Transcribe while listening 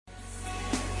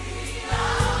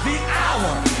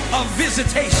of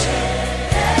visitation.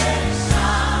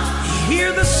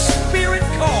 Hear the Spirit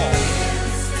call.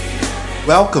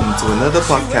 Welcome to another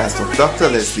podcast of Dr.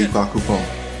 Leslie Bakupon.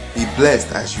 Be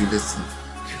blessed as you listen.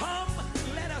 Come,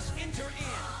 let us enter in.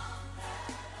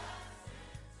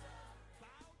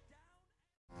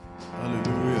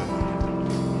 Hallelujah.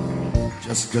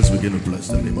 Just begin to bless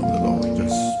the name of the Lord.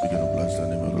 Just begin to bless the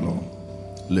name of the Lord.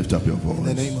 Lift up your voice. In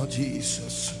the name of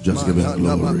Jesus. Just give him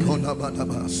glory.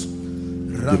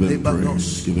 Give him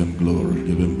praise. Give him glory.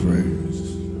 Give him praise.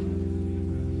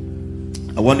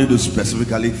 I want you to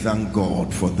specifically thank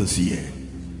God for this year.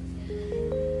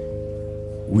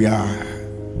 We are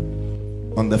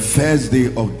on the first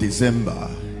day of December,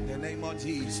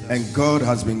 and God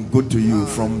has been good to you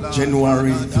from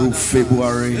January through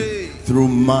February, through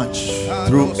March,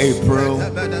 through April,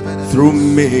 through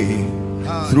May,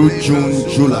 through June,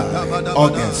 July,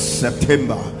 August,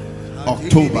 September,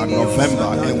 October,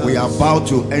 November, and we are about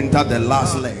to enter the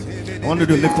last leg. I want you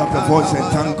to lift up your voice and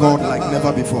thank God like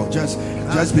never before. Just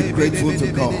be grateful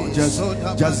to God. Just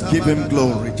give him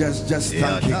glory. Just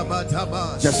thank him.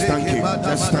 Just thank him.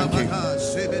 Just thank him.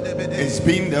 It's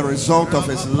been the result of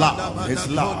his love,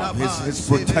 his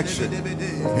protection,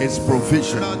 his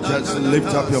provision. Just lift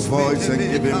up your voice and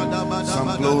give him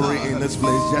some glory in this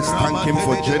place. Just thank him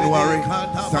for January.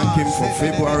 Thank him for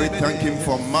February. Thank him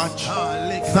for March.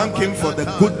 Thank him for the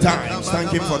good times.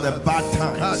 Thank him for the bad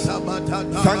times.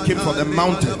 Thank him for the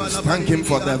mountains. Thank him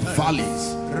for the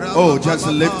valleys. Oh, just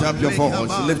lift up your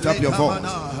voice. Lift up your voice.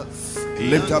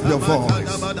 Lift up your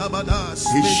voice.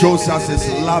 He shows us his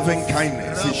loving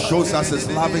kindness. He shows us his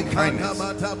loving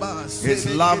kindness. His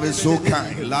love is so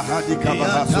kind. Lahadi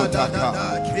kabahasotaka.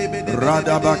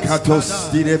 Radabakatos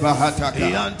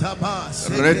direbahataka.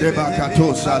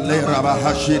 Redebakatosa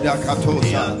lerabahashida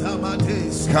katosa.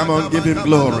 Come on, give him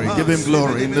glory. Give him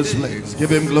glory in this place.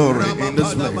 Give him glory in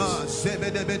this place.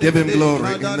 Give him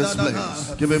glory in this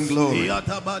place. Give him glory.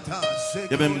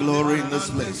 Give him glory in this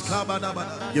place.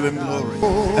 Give him glory.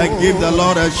 And give the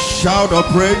Lord a shout of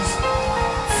praise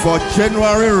for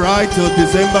January right till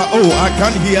December. Oh, I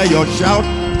can't hear your shout.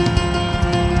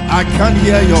 I can't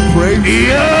hear your praise.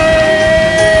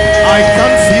 I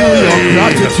can't feel your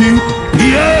gratitude.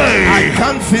 I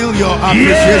can't feel your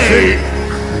appreciation.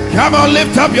 Come on,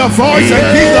 lift up your voice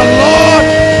and give the Lord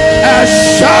a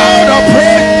shout of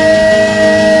praise.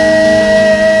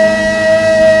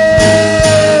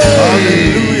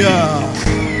 Hallelujah.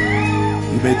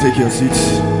 You may take your seats.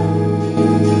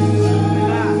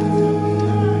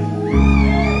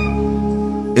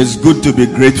 It's good to be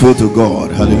grateful to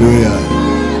God. Hallelujah.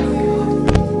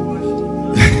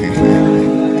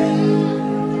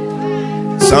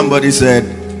 Somebody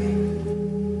said,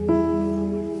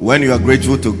 when you are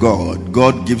grateful to God,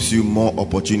 God gives you more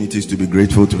opportunities to be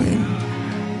grateful to him.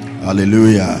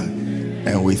 Hallelujah.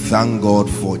 And we thank God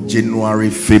for January,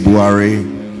 February,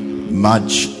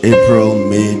 March, April,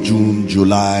 May, June,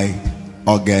 July,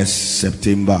 August,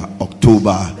 September,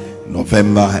 October,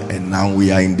 November, and now we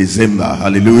are in December.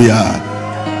 Hallelujah.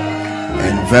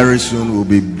 And very soon we'll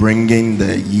be bringing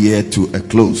the year to a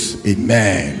close.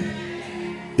 Amen.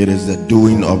 It is the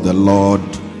doing of the Lord,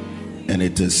 and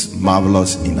it is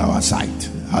marvelous in our sight.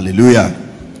 Hallelujah.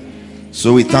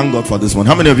 So we thank God for this one.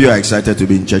 How many of you are excited to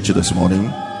be in church this morning?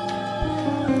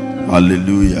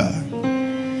 Hallelujah.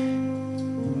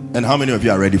 And how many of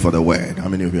you are ready for the word? How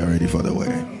many of you are ready for the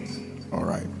word? All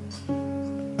right.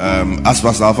 As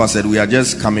Pastor Alpha said, we are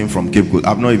just coming from Cape Coast.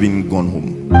 I've not even gone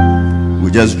home.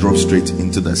 We just drove straight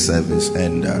into the service,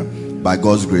 and by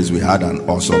God's grace, we had an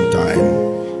awesome time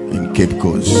in Cape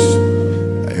Coast.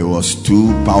 It was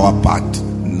 2 power-packed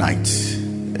nights,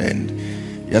 and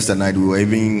yesterday night we were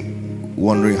even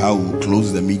wondering how we'll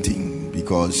close the meeting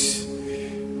because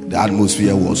the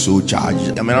atmosphere was so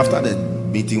charged. I mean, after the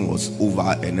meeting was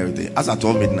over and everything, as at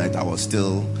 12 midnight, I was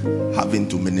still having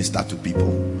to minister to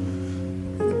people.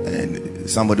 And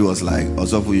somebody was like,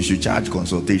 Osofu, you should charge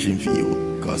consultation fee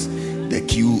because the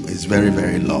queue is very,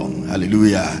 very long.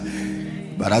 Hallelujah.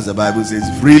 But as the Bible says,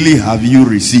 freely have you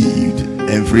received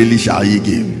and freely shall ye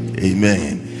give.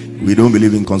 Amen. We don't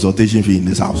believe in consultation fee in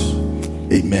this house.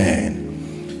 Amen.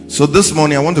 So this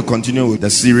morning I want to continue with the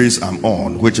series I'm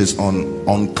on, which is on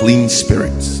unclean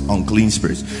spirits. Unclean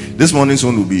spirits. This morning's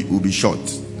one will be short.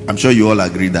 I'm sure you all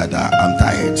agree that I'm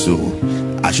tired, so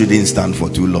I shouldn't stand for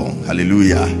too long.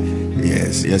 Hallelujah.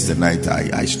 Yes, yesterday night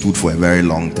I stood for a very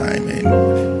long time and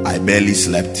I barely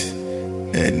slept.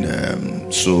 And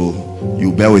so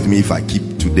you bear with me if I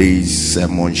keep today's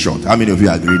sermon short. How many of you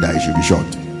agree that it should be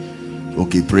short?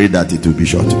 Okay, pray that it will be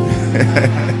short.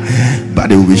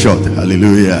 But it will be short.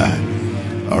 Hallelujah.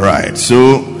 All right,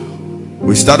 so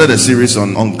We started a series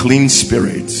on unclean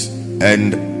spirits,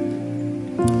 and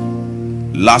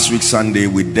last week Sunday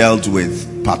we dealt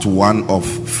with part 1 of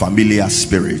familiar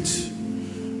spirits,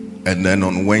 and then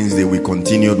on Wednesday we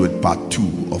continued with part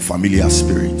 2 of familiar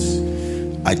spirits.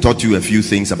 I taught you a few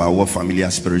things about what familiar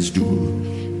spirits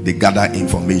do. They gather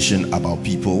information about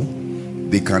people.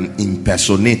 They can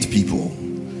impersonate people,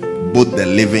 both the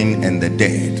living and the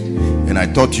dead. And I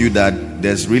taught you that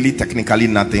there's really technically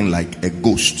nothing like a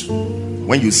ghost.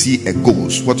 When you see a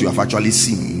ghost, what you have actually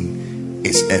seen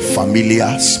is a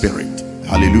familiar spirit.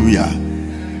 Hallelujah.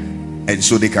 And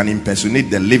so they can impersonate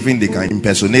the living, they can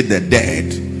impersonate the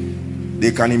dead.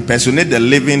 They can impersonate the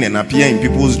living and appear in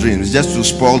people's dreams just to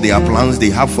spoil their plans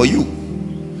they have for you.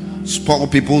 Spoil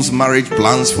people's marriage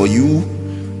plans for you,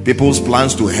 people's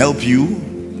plans to help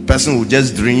you. Person will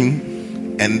just dream,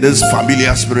 and this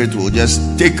familiar spirit will just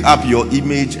take up your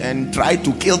image and try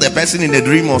to kill the person in the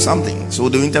dream or something. So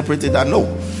they interpret it that no,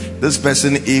 this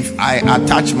person, if I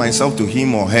attach myself to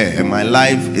him or her, my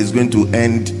life is going to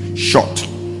end short.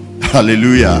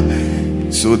 Hallelujah.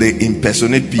 So they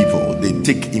impersonate people. They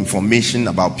take information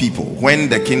about people. When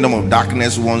the kingdom of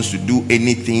darkness wants to do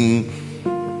anything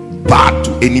bad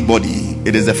to anybody,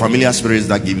 it is the familiar spirits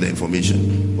that give the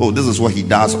information. Oh, this is what he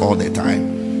does all the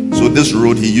time. So this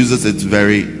road, he uses it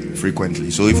very frequently.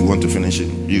 So if you want to finish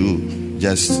it, you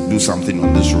just do something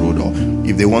on this road. Or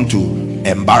if they want to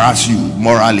embarrass you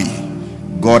morally,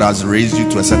 God has raised you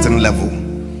to a certain level.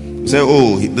 Say,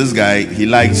 oh, this guy, he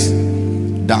likes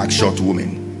dark short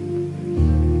women.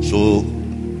 So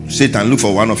Satan, look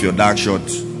for one of your dark short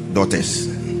daughters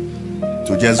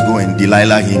to just go and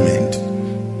Delilah him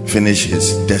and finish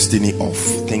his destiny off.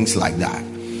 Things like that.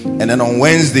 And then on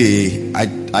Wednesday,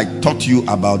 I taught you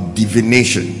about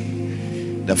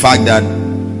divination. The fact that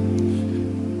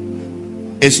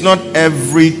it's not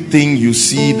everything you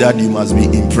see that you must be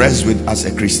impressed with as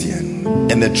a Christian.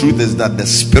 And the truth is that the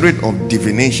spirit of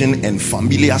divination and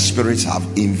familiar spirits have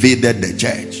invaded the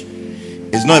church.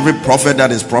 It's not every prophet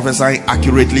that is prophesying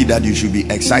accurately that you should be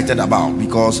excited about,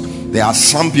 because there are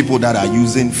some people that are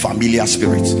using familiar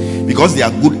spirits because they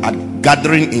are good at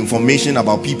gathering information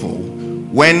about people.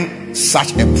 When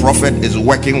such a prophet is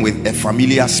working with a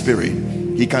familiar spirit,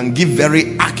 he can give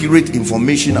very accurate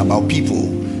information about people,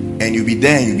 and you'll be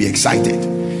there and you'll be excited.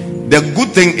 The good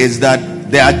thing is that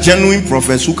there are genuine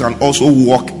prophets who can also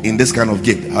walk in this kind of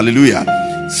gift. Hallelujah.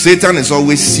 Satan is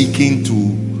always seeking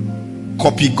to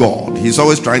copy God. He's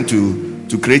always trying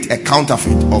to create a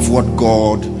counterfeit of what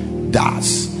God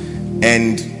does.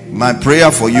 And my prayer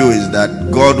for you is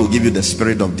that God will give you the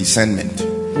spirit of discernment,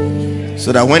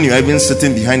 so that when you're even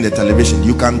sitting behind the television,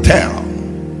 you can tell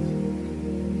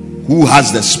who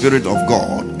has the spirit of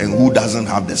God and who doesn't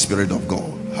have the spirit of God.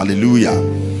 Hallelujah.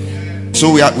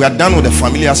 So we are done with the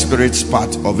familiar spirits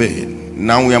part of it.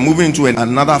 Now we are moving into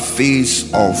another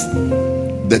phase of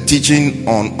the teaching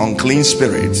on unclean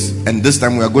spirits, and this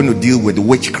time we are going to deal with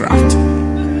witchcraft.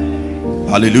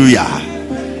 Hallelujah.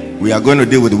 We are going to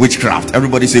deal with witchcraft.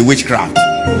 Everybody say witchcraft.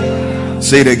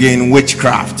 Say it again,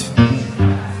 witchcraft.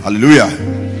 Hallelujah.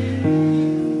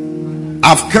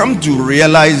 I've come to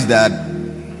realize that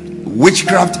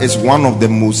witchcraft is one of the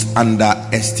most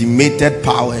underestimated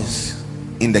powers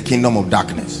in the kingdom of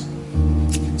darkness.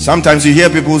 Sometimes you hear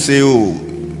people say, oh,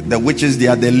 the witches, they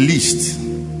are the least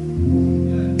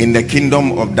in the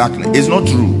kingdom of darkness. It's not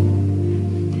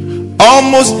true.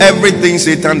 Almost everything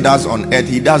Satan does on earth,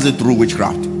 he does it through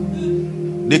witchcraft.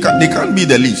 They can't be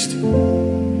the least.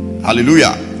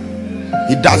 Hallelujah.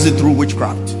 He does it through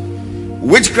witchcraft.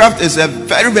 Witchcraft is a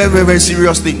very, very, very, very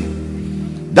serious thing.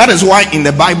 That is why in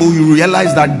the Bible you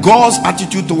realize that God's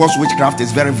attitude towards witchcraft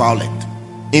is very violent.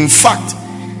 In fact,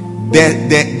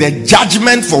 the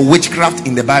judgment for witchcraft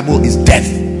in the Bible is death.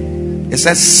 It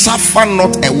says, suffer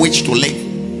not a witch to live.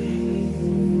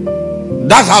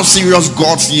 That's how serious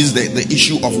God sees the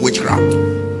issue of witchcraft.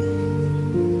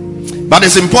 But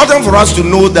it's important for us to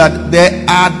know that there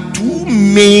are two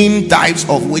main types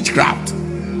of witchcraft.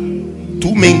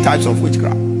 Two main types of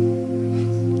witchcraft.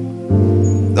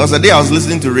 There was a day I was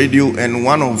listening to radio, and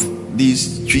one of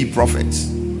these three prophets,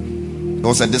 there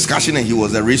was a discussion, and he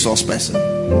was a resource person,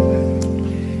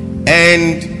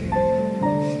 and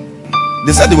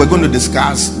they said they were going to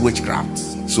discuss witchcraft.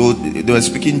 So they were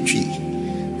speaking tree.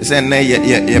 They said,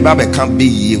 can't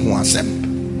be.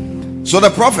 So the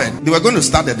prophet, they were going to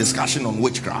start a discussion on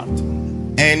witchcraft,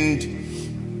 and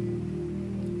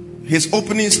his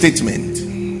opening statement,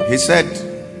 he said,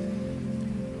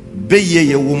 7.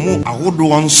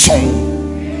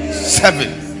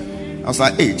 I was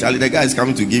like, hey Charlie, the guy is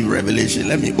coming to give revelation.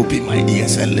 Let me open my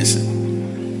ears and listen.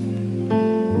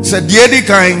 He said, the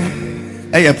kind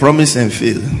Hey, I promise and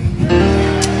fail.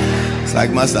 It's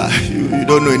like, Master, you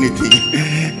don't know anything.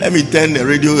 Let me turn the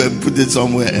radio and put it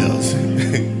somewhere else.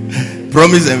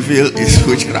 Promise and fail is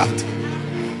witchcraft.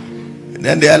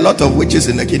 Then there are a lot of witches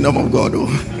in the kingdom of God. Oh.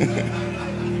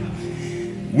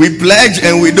 We pledge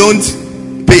and we don't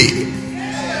pay.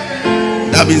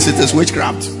 That means it is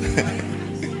witchcraft.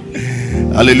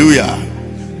 Hallelujah.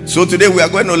 So today we are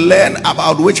going to learn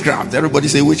about witchcraft. Everybody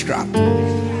say witchcraft.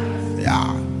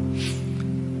 Yeah.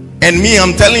 And me,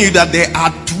 I'm telling you that there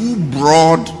are two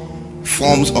broad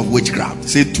forms of witchcraft.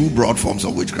 Say two broad forms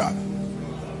of witchcraft.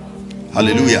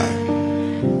 Hallelujah.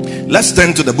 Let's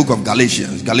turn to the book of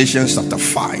Galatians. Galatians chapter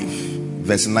 5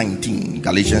 verse 19.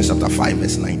 Galatians chapter 5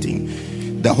 verse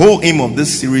 19. The whole aim of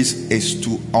this series is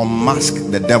to unmask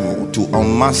the devil, to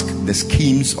unmask the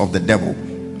schemes of the devil.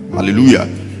 Hallelujah.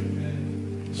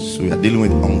 So we are dealing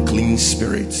with unclean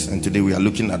spirits, and today we are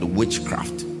looking at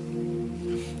witchcraft.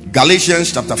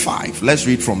 Galatians chapter 5. Let's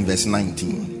read from verse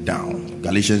 19 down.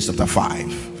 Galatians chapter 5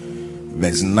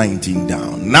 verse 19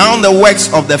 down. Now the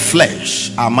works of the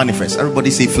flesh are manifest. Everybody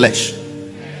say flesh.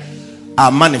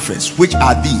 Are manifest, which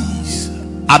are these: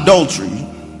 adultery,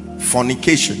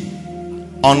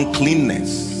 fornication,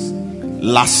 uncleanness,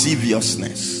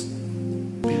 lasciviousness,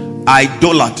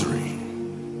 idolatry,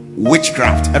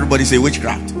 witchcraft. Everybody say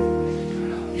witchcraft.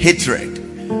 Hatred,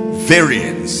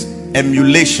 variance,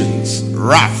 emulations,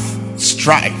 wrath,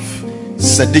 strife,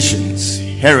 seditions,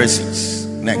 heresies.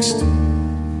 Next.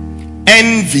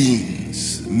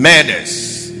 Envyings,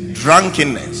 murders,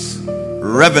 drunkenness,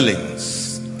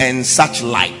 revelings, and such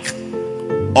like,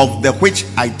 of the which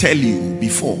I tell you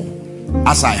before,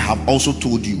 as I have also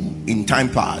told you in time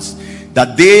past,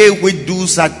 that they which do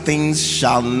such things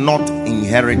shall not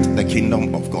inherit the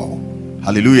kingdom of God.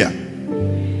 Hallelujah.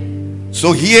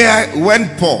 So here, when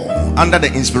Paul, under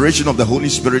the inspiration of the Holy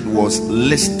Spirit, was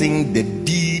listing the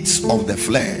deeds of the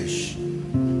flesh,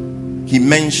 he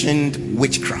mentioned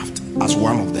witchcraft as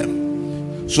one of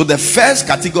them. So the first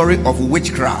category of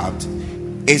witchcraft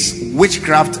is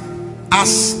witchcraft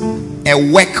as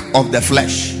a work of the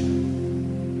flesh.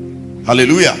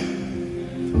 Hallelujah.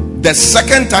 The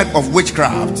second type of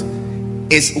witchcraft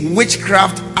is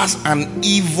witchcraft as an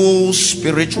evil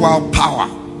spiritual power.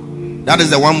 That is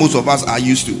the one most of us are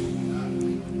used to.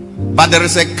 But there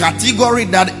is a category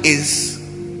that is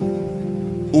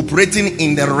operating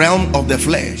in the realm of the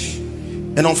flesh,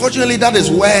 and unfortunately that is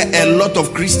where a lot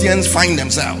of Christians find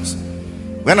themselves.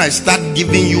 When I start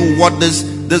giving you what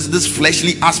this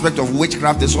fleshly aspect of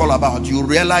witchcraft is all about, you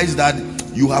realize that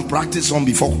you have practiced some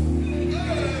before.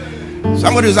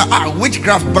 Somebody will say,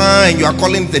 witchcraft, and you are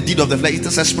calling it the deed of the flesh. It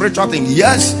is a spiritual thing.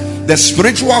 Yes, the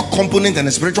spiritual component and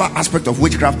the spiritual aspect of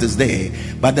witchcraft is there,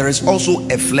 but there is also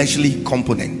a fleshly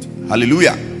component.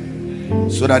 Hallelujah.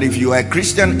 So that if you are a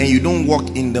Christian and you don't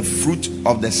walk in the fruit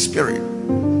of the spirit,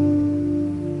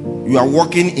 you are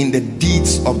walking in the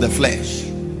deeds of the flesh.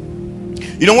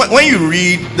 You know, when you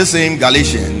read the same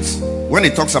Galatians, when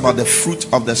it talks about the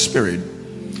fruit of the spirit,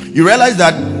 you realize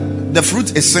that the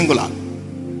fruit is singular.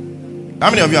 How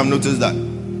many of you have noticed that?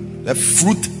 The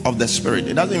fruit of the spirit.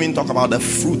 It doesn't even talk about the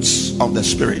fruits of the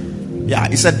spirit. Yeah,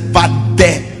 it said, but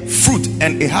the fruit,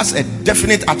 and it has a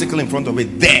definite article in front of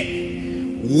it. The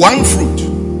one fruit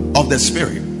of the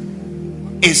spirit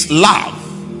is love,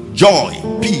 joy,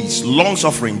 peace, long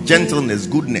suffering, gentleness,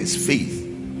 goodness, faith.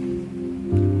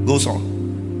 Goes on.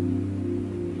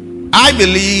 I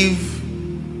believe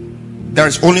there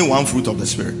is only one fruit of the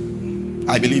spirit.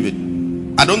 I believe it.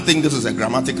 I don't think this is a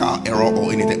grammatical error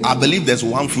or anything. I believe there's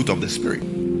one fruit of the spirit.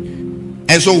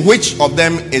 And so which of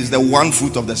them is the one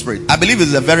fruit of the spirit? I believe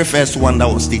it's the very first one that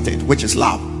was stated, which is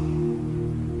love.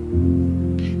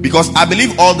 Because I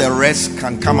believe all the rest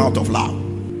can come out of love.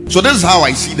 So this is how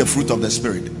I see the fruit of the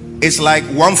spirit. It's like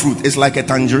one fruit. It's like a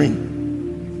tangerine.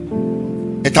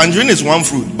 A tangerine is one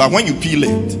fruit, but when you peel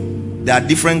it, there are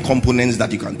different components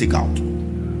that you can take out.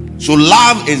 So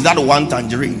love is that one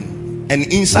tangerine. And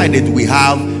inside it we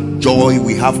have joy,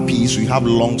 we have peace, we have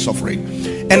long suffering.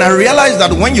 And I realized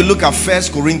that when you look at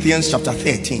 1 Corinthians chapter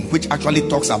 13, which actually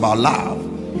talks about love,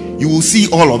 you will see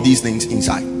all of these things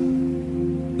inside.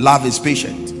 Love is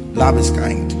patient, love is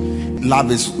kind,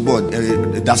 love is what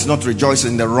does not rejoice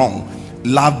in the wrong,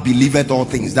 love believeth all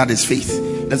things, that is faith.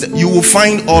 You will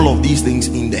find all of these things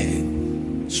in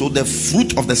there. So the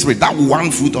fruit of the spirit, that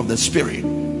one fruit of the spirit,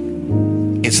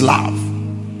 is love.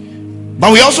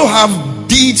 But we also have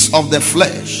deeds of the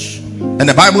flesh, and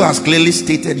the Bible has clearly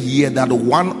stated here that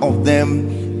one of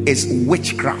them is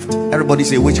witchcraft. Everybody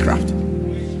say witchcraft.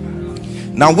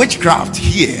 Now witchcraft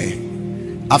here,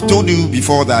 I've told you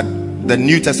before that the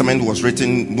New Testament was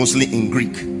written mostly in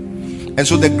Greek, and And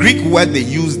so the Greek word they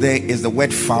use there is the word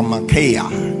pharmakeia.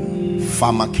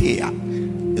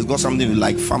 Pharmakeia. It's got something to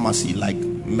like pharmacy, like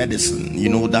medicine,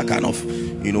 that kind of,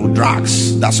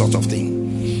 drugs, that sort of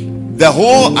thing. The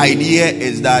whole idea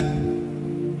is that,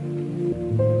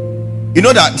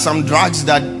 that some drugs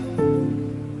that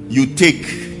you take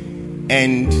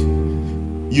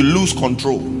and you lose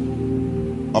control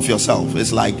of yourself.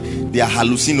 It's like they are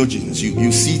hallucinogens.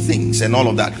 You see things and all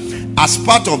of that. As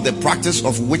part of the practice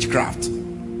of witchcraft,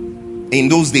 in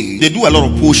those days, they do a lot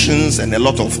of potions and a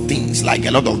lot of things, like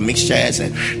a lot of mixtures,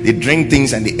 and they drink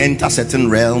things and they enter certain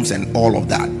realms and all of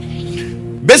that.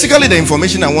 Basically, the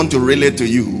information I want to relay to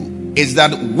you is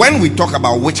that when we talk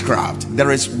about witchcraft,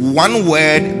 there is one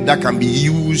word that can be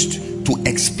used to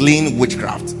explain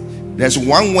witchcraft. There's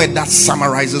one word that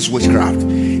summarizes witchcraft,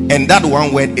 and that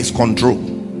one word is control.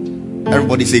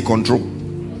 Everybody say control.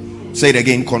 Say it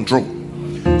again, control.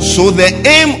 So the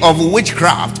aim of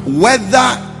witchcraft,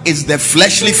 whether it's the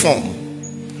fleshly form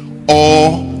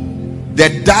or the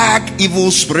dark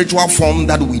evil spiritual form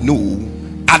that we know,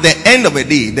 at the end of the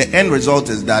day, the end result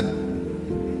is that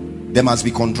there must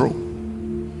be control.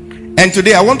 And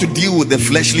today I want to deal with the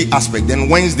fleshly aspect. Then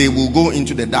Wednesday we'll go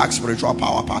into the dark spiritual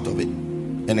power part of it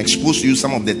and expose to you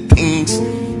some of the things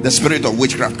the spirit of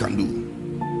witchcraft can do.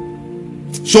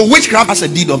 So witchcraft has a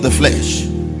deed of the flesh.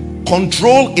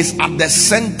 Control is at the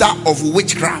center of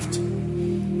witchcraft.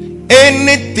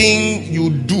 Anything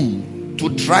you do to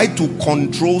try to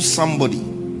control somebody,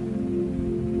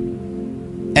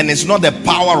 and it's not the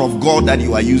power of God that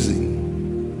you are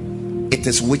using, it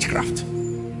is witchcraft.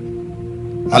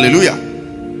 Hallelujah.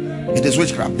 It is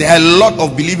witchcraft. There are a lot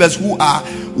of believers who are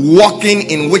walking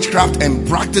in witchcraft and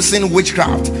practicing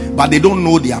witchcraft, but they don't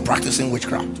know they are practicing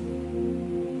witchcraft.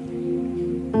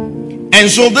 And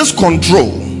so this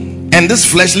control and this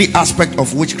fleshly aspect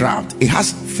of witchcraft, it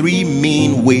has three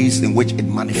main ways in which it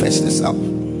manifests itself.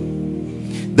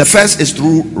 The first is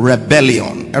through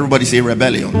rebellion. Everybody say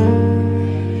rebellion.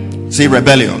 Say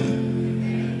rebellion.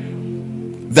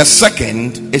 The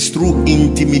second is through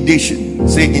intimidation.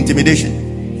 Say intimidation.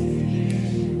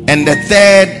 And the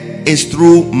third is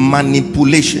through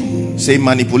manipulation. Say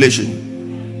manipulation.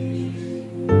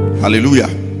 Hallelujah.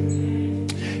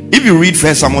 If you read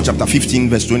 1 Samuel chapter 15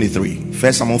 verse 23,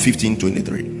 1 Samuel 15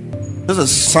 23, this is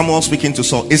Samuel speaking to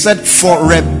Saul. He said, for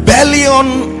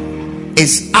rebellion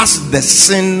is as the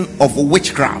sin of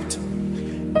witchcraft,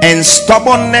 and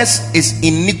stubbornness is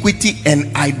iniquity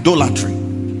and idolatry.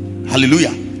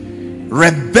 Hallelujah.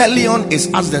 Rebellion is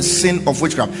as the sin of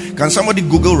witchcraft. Can somebody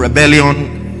Google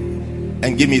rebellion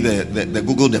and give me the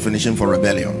Google definition for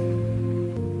rebellion?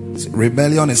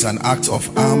 Rebellion is an act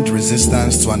of armed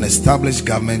resistance to an established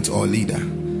government or leader.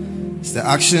 It's the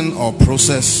action or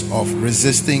process of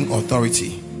resisting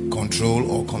authority,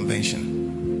 control, or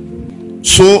convention.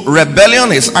 So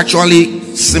rebellion is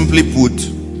actually, simply put,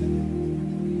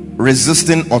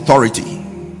 resisting authority,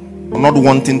 not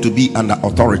wanting to be under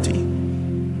authority.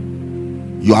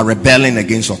 You are rebelling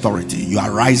against authority. You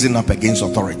are rising up against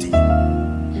authority.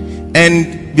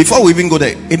 And before we even go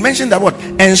there, it mentioned that what?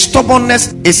 And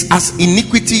stubbornness is as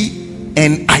iniquity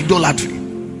and idolatry.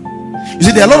 You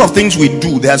see, there are a lot of things we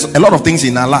do. There's a lot of things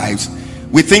in our lives.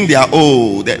 We think they are,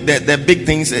 the big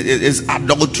things is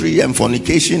adultery and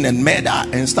fornication and murder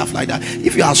and stuff like that.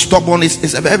 If you are stubborn,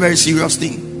 it's a very, very serious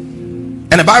thing.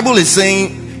 And the Bible is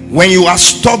saying, when you are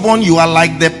stubborn, you are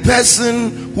like the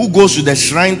person who goes to the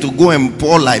shrine to go and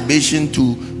pour libation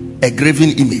to a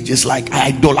graven image. It's like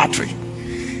idolatry.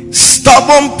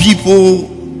 Stubborn people,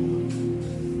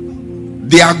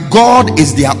 their God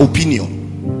is their opinion.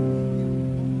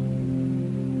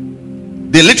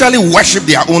 They literally worship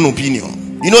their own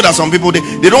opinion. You know that some people, they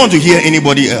don't want to hear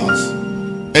anybody else.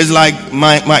 It's like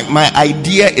my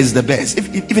idea is the best.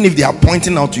 Even if they are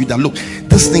pointing out to you that, look,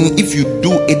 this thing, if you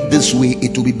do it this way,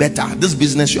 it will be better. This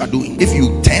business you are doing, if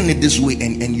you turn it this way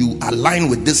and you align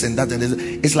with this and that, and this,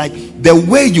 it's like the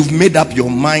way you've made up your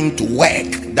mind to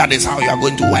work, that is how you are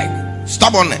going to work.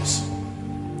 Stubbornness,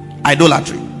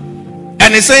 idolatry.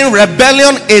 And it's saying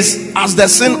rebellion is as the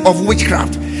sin of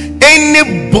witchcraft.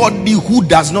 Anybody who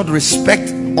does not respect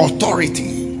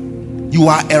authority, you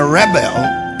are a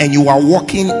rebel and you are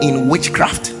walking in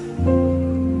witchcraft.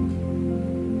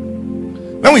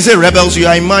 When we say rebels, you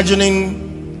are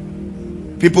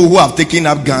imagining people who have taken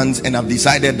up guns and have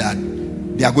decided that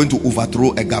they are going to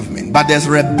overthrow a government. But there's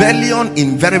rebellion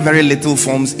in very, very little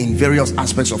forms in various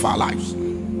aspects of our lives.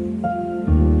 Even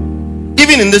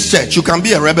in this church, you can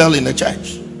be a rebel in the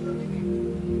church.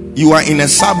 You are in a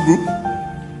subgroup.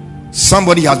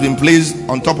 Somebody has been placed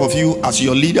on top of you as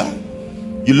your leader.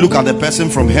 You look at the person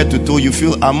from head to toe, you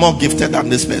feel, I'm more gifted than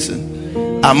this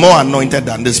person. I'm more anointed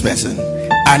than this person.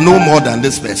 I know more than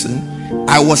this person.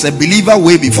 I was a believer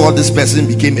way before this person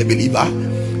became a believer.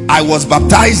 I was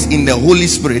baptized in the Holy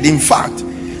Spirit. In fact,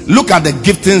 look at the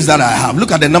giftings that I have.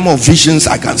 Look at the number of visions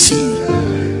I can see.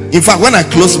 In fact, when I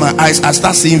close my eyes, I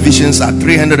start seeing visions at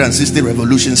 360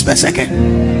 revolutions per second.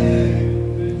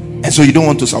 And so you don't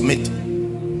want to submit.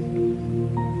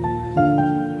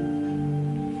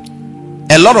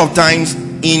 A lot of times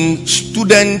in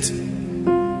student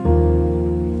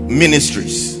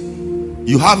ministries,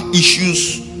 you have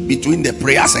issues between the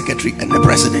prayer secretary and the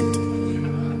president.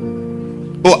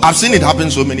 Oh, I've seen it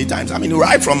happen so many times. I mean,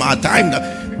 right from our time, the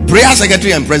prayer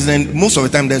secretary and president, most of the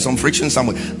time there's some friction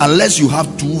somewhere, unless you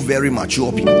have two very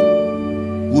mature people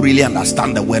who really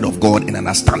understand the word of God and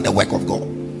understand the work of God.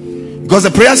 Because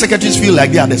the prayer secretaries feel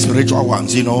like they are the spiritual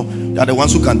ones, you know. They are the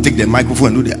ones who can take the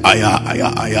microphone and do the ayah,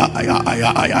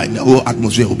 and the whole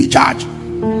atmosphere will be charged.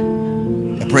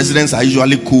 The presidents are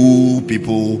usually cool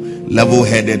people,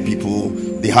 level-headed people.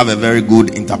 They have a very good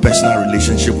interpersonal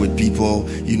relationship with people,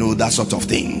 you know, that sort of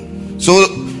thing. So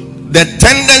the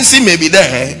tendency may be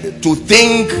there to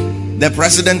think the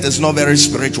president is not very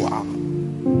spiritual.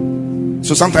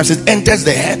 So sometimes it enters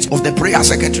the heads of the prayer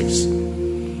secretaries.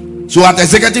 So at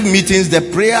executive meetings, the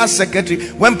prayer secretary,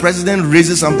 when president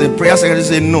raises something, prayer secretary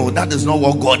say, no, that is not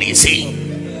what God is saying.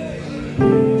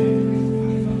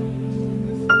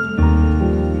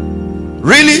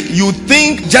 Really, you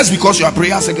think just because you are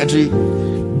prayer secretary,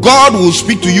 God will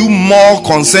speak to you more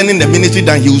concerning the ministry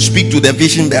than he will speak to the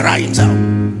vision bearer himself?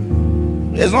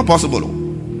 It's not possible.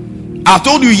 I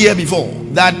told you here before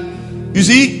that, you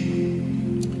see,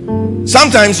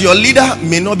 sometimes your leader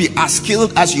may not be as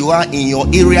skilled as you are in your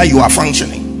area you are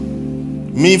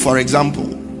functioning. Me, for example,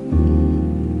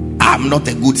 I'm not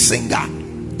a good singer.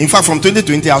 In fact, from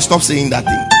 2020, I'll stop saying that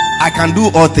thing. I can do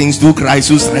all things through Christ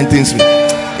who strengthens me.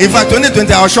 In fact,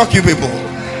 2020, I'll shock you people.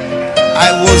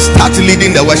 I will start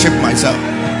leading the worship myself.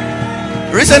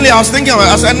 Recently, I was thinking,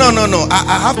 I said, no.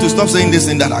 I have to stop saying this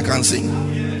thing that I can't sing.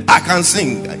 I can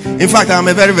sing. In fact, I'm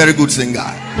a very, very good singer.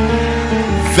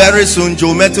 Very soon,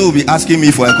 Joe Metal will be asking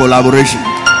me for a collaboration.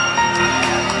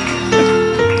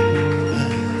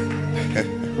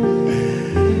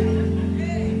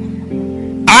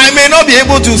 I may not be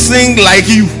able to sing like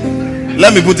you.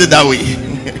 Let me put it that way.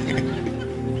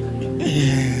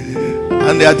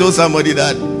 And I told somebody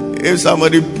that if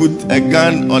somebody put a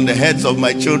gun on the heads of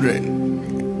my children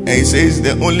and he says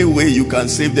the only way you can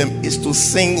save them is to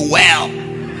sing well,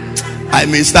 I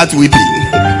may start weeping.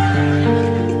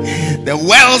 The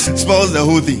well spoils the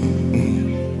whole thing.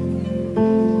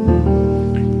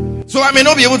 So I may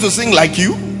not be able to sing like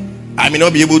you. I may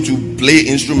not be able to play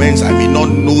instruments. I may not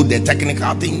know the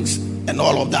technical things and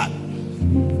all of that.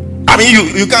 I mean,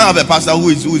 you can't have a pastor who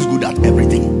is good at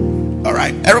everything. All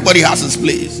right, everybody has his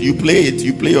place. You play it,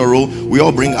 you play your role. We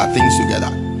all bring our things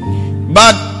together.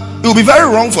 But it will be very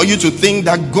wrong for you to think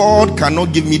that God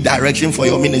cannot give me direction for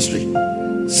your ministry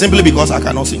simply because I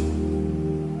cannot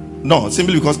sing. No,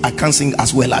 simply because I can't sing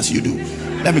as well as you do.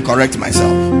 Let me correct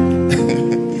myself.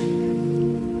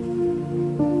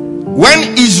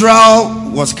 When Israel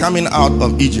was coming out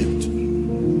of Egypt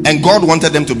and God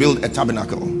wanted them to build a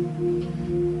tabernacle,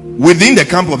 within the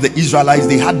camp of the Israelites,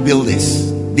 they had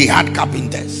builders, they had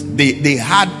carpenters, they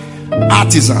had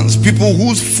artisans, people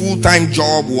whose full-time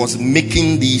job was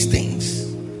making these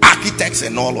things, architects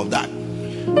and all of that.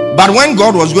 But when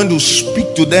God was going to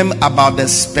speak to them about the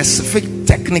specific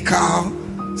technical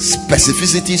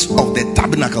specificities of the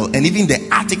tabernacle and even the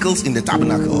articles in the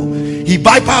tabernacle, he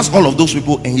bypassed all of those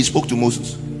people and he spoke to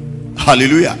Moses.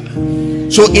 Hallelujah.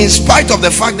 So in spite of the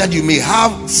fact that you may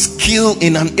have skill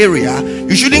in an area,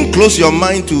 you shouldn't close your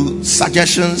mind to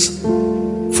suggestions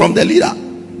from the leader.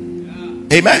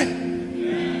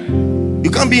 Amen. You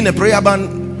can't be in a prayer band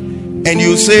and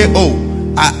you say, oh,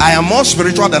 I am more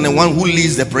spiritual than the one who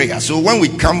leads the prayer. So when we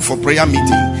come for prayer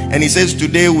meeting and he says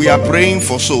today we are praying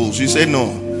for souls, you say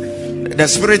no, the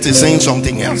spirit is saying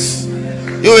something else.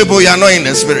 You people, you are not in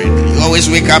the spirit. You always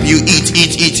wake up, you eat.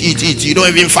 You don't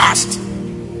even fast.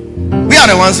 We are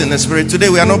the ones in the spirit. Today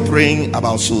we are not praying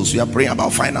about souls. We are praying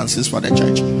about finances for the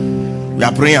church. We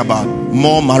are praying about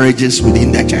more marriages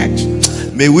within the church.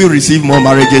 May we receive more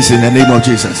marriages in the name of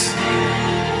Jesus.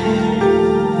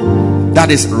 That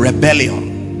is rebellion.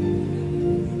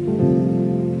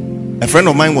 A friend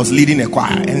of mine was leading a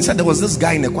choir and he said there was this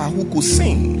guy in the choir who could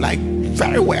sing like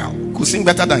very well, could sing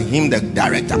better than him, the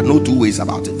director. No two ways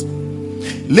about it.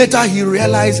 Later he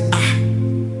realized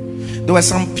there were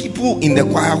some people in the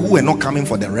choir who were not coming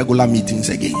for the regular meetings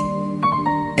again.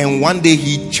 And one day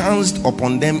he chanced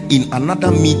upon them in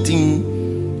another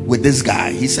meeting with this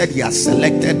guy. He said he has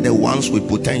selected the ones with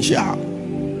potential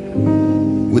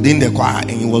within the choir,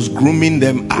 and he was grooming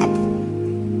them up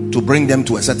to bring them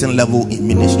to a certain level in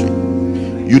ministry.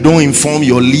 You don't inform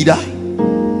your leader,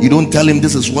 you don't tell him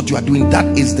this is what you are doing.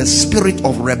 That is the spirit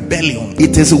of rebellion.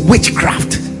 It is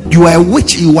witchcraft. You are a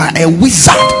witch, you are a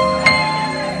wizard.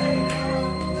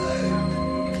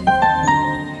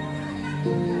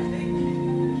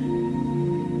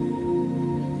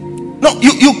 No,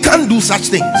 you can't do such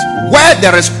things. Where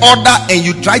there is order and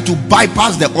you try to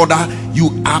bypass the order,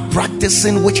 you are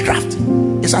practicing witchcraft.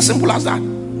 It's as simple as that.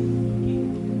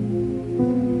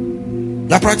 You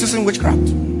are practicing witchcraft.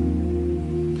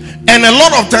 And a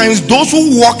lot of times, those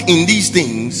who walk in these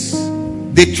things,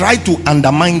 they try to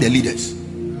undermine the leaders.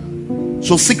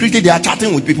 So secretly, they are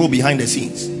chatting with people behind the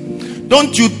scenes.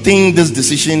 Don't you think this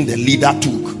decision the leader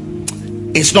took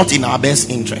is not in our best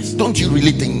interest? Don't you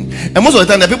really think? And most of the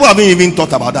time, the people haven't even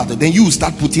thought about that. Then you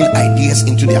start putting ideas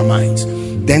into their minds.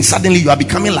 Then suddenly you are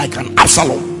becoming like an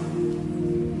Absalom.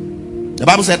 The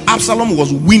Bible said Absalom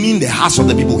was winning the hearts of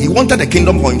the people. He wanted the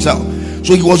kingdom for himself.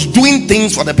 So he was doing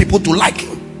things for the people to like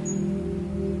him.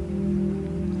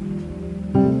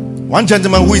 One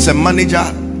gentleman who is a manager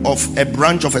of a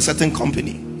branch of a certain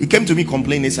company, he came to me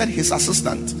complaining. He said his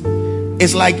assistant,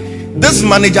 it's like this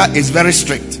manager is very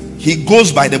strict. He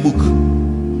goes by the book.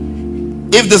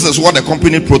 If this is what the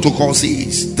company protocol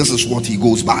says, this is what he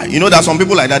goes by. You know, there are some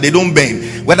people like that, they don't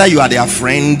bend, whether you are their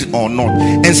friend or not.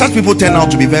 And such people turn out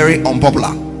to be very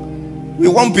unpopular. We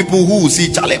want people who will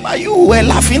see, Charlie, but you were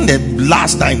laughing the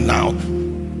last time now,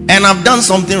 and I've done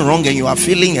something wrong, and you are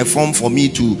filling a form for me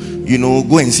to, you know,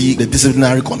 go and see the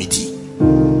disciplinary committee.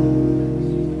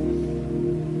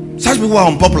 Such people are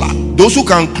unpopular. Those who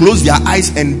can close their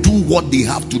eyes and do what they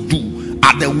have to do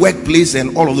at the workplace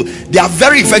and all of those, they are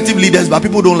very effective leaders, but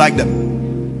people don't like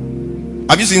them.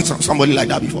 Have you seen somebody like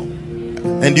that before?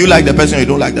 And do you like the person or you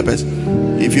don't like the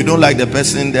person? If you don't like the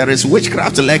person, there is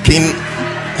witchcraft lurking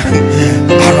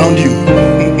around you.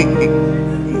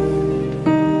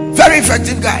 Very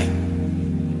effective guy.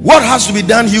 What has to be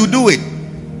done, he'll do it.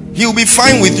 He'll be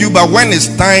fine with you, but when it's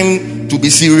time to be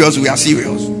serious, we are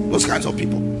serious. Those kinds of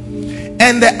people.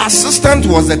 And the assistant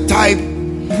was the type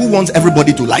who wants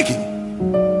everybody to like him.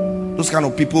 Those kind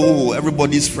of people,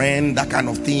 everybody's friend, that kind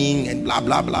of thing, and blah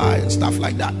blah blah and stuff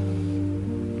like that.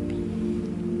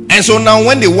 And so now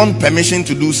when they want permission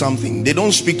to do something, they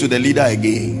don't speak to the leader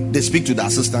again. They speak to the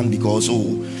assistant because,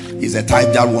 oh, he's a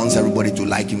type that wants everybody to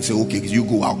like him. Say, okay, you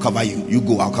go, I'll cover you. You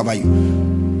go, I'll cover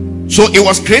you. So it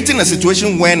was creating a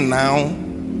situation where now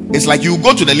it's like you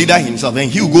go to the leader himself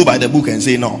and he'll go by the book and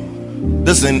say, no,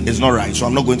 this thing is not right, so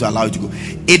I'm not going to allow you to go.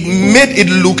 It made it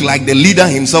look like the leader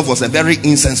himself was a very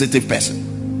insensitive person.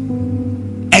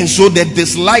 And so the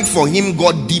dislike for him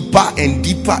got deeper and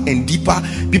deeper and deeper.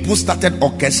 People started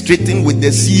orchestrating with the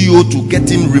CEO to get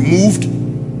him removed,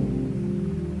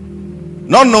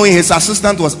 not knowing his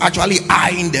assistant was actually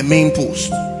eyeing the main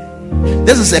post.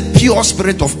 This is a pure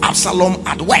spirit of Absalom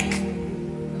at work.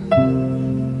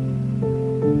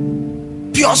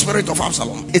 Pure spirit of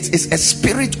Absalom. It's a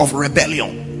spirit of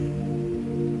rebellion.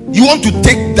 You want to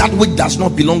take that which does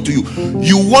not belong to you.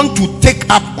 You want to take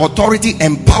up authority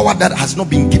and power that has not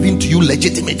been given to you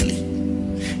legitimately.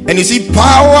 And you see,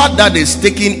 power that is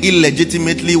taken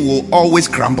illegitimately will always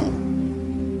crumble.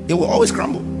 It will always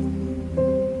crumble.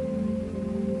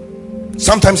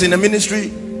 Sometimes in the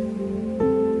ministry,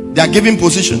 they are given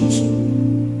positions.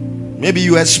 Maybe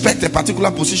you expect a particular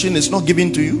position is not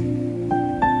given to you.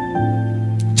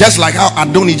 Just like how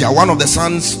Adonijah, one of the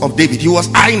sons of David, he was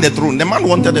eyeing the throne. The man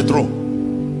wanted the throne,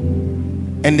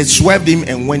 and they swerved him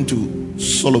and went to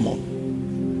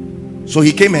Solomon. So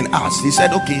he came and asked. He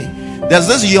said, okay, there's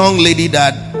this young lady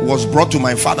that was brought to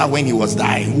my father when he was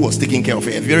dying, who was taking care of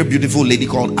her, a very beautiful lady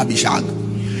called Abishag.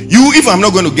 You, if I'm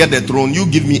not going to get the throne, you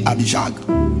give me Abishag.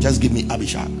 Just give me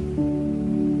Abishag.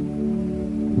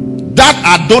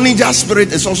 That Adonijah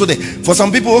spirit is also there. For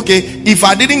some people, okay, if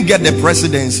I didn't get the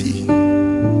presidency,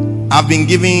 I've been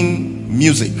given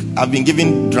music, I've been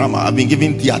given drama, I've been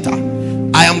given theater.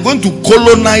 I am going to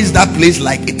colonize that place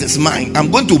like it is mine. I'm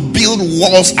going to build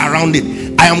walls around it.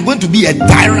 I am going to be a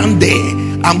tyrant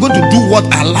there. I'm going to do what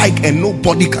I like and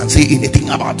nobody can say anything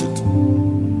about it.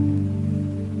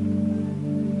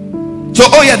 So,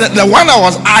 oh yeah, the one I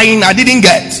was eyeing, I didn't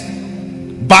get.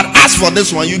 But as for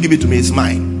this one, you give it to me, it's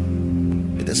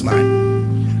mine. It is mine.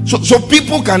 So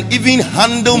people can even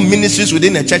handle ministries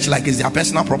within a church like it's their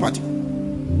personal property.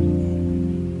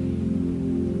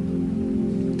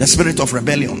 The spirit of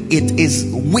rebellion. It is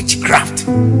witchcraft.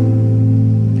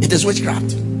 It is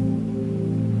witchcraft.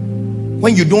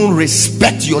 When you don't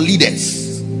respect your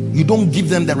leaders, You don't give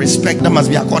them the respect that must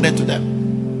be accorded to them.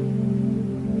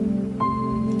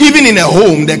 Even in a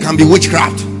home, there can be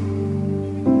witchcraft.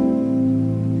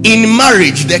 In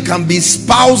marriage, there can be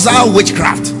spousal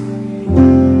witchcraft.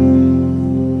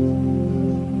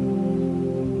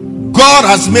 God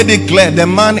has made it clear the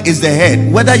man is the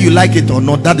head. Whether you like it or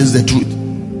not, that is the truth.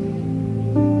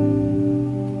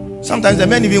 Sometimes the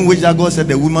men even wish that God said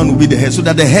the woman will be the head, so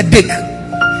that the headache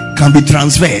can be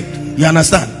transferred. You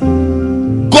understand?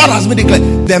 God has made it clear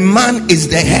the man is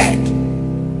the head.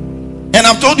 And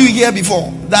I've told you here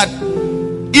before that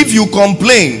if you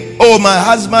complain, oh, my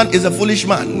husband is a foolish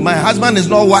man, my husband is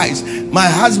not wise, my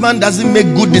husband doesn't make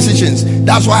good decisions,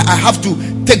 that's why I have to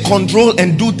take control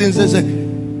and do things.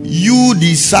 You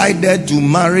decided to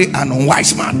marry an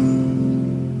unwise man.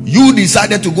 You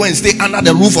decided to go and stay under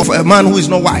the roof of a man who is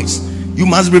not wise. You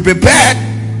must be prepared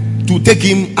to take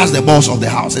him as the boss of the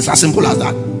house. It's as simple as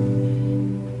that.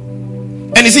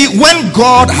 And you see, when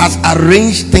God has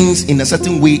arranged things in a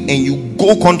certain way and you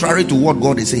go contrary to what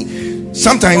God is saying,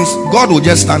 sometimes God will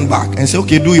just stand back and say,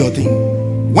 okay, do your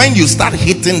thing. When you start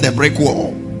hitting the brick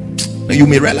wall, you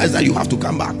may realize that you have to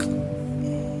come back.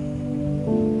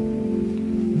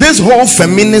 This whole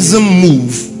feminism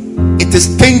move, it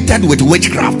is tainted with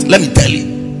witchcraft. Let me tell you,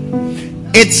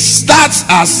 it starts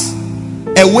as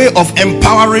a way of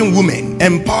empowering women.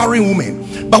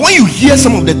 But when you hear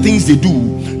some of the things they do,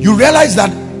 you realize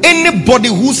that anybody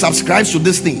who subscribes to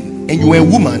this thing and you're a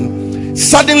woman,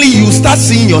 suddenly you start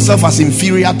seeing yourself as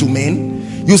inferior to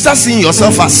men. You start seeing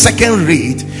yourself as second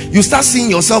rate. You start seeing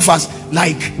yourself as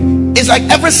like, it's like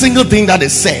every single thing that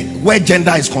is said where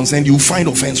gender is concerned, you find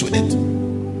offense with it.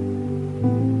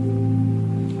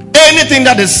 Anything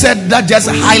that is said that just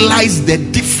highlights the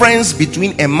difference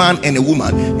between a man and a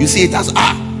woman, you see it as,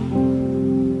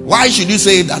 why should you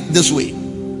say that this way?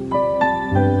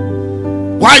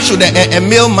 Why should a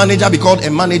male manager be called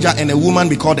a manager and a woman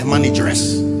be called a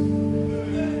manageress?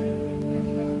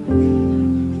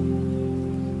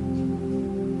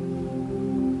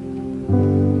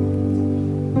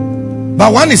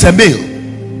 But one is a male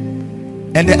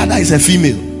and the other is a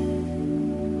female.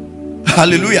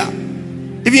 Hallelujah.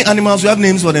 Even animals, we have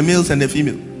names for the males and the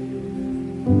female.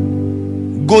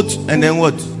 Goat and then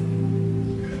what?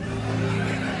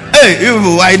 Hey,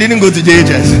 I didn't go to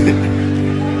JHS.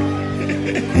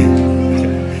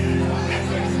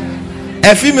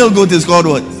 A female goat is called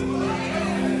what?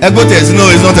 A goatess. No,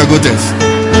 it's not a goatess.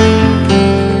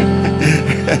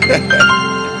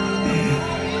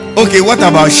 Okay, what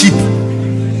about sheep?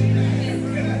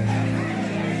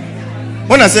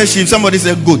 When I say sheep, somebody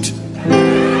said goat.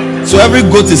 So every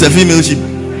goat is a female sheep.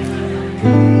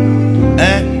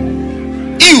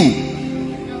 Ew.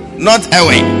 Not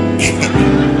away.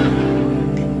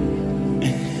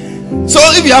 So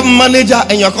if you have a manager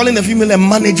and you're calling the female a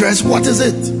manageress, what is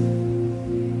it?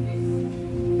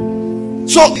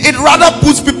 So it rather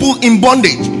puts people in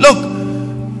bondage. Look,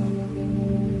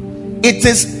 it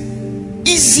is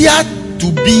easier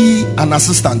to be an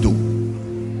assistant though.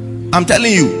 I'm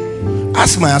telling you,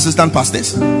 ask my assistant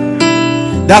pastors.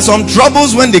 There are some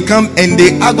troubles when they come and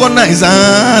they agonize.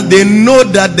 They know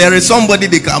that there is somebody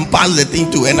they can pass the thing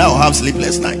to, and I'll have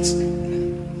sleepless nights.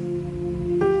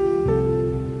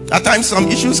 At times some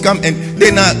issues come and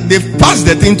they've passed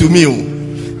the thing to me.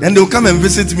 Then they'll come and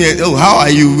visit me. Oh, how are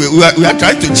you? We are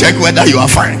trying to check whether you are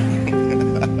fine.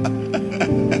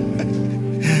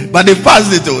 But they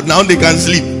passed it. Oh, now they can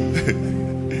sleep.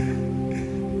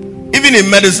 Even in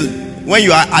medicine, when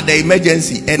you are at the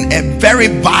emergency and a very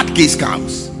bad case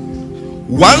comes,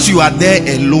 once you are there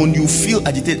alone, you feel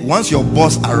agitated. Once your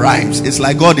boss arrives, it's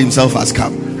like God himself has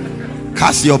come.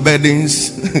 Cast your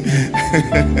burdens.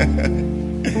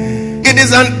 It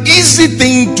is an easy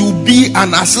thing to be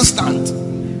an assistant.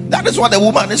 That is what a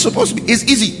woman is supposed to be. It's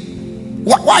easy.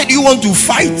 Why do you want to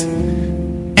fight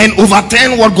and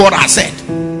overturn what God has said?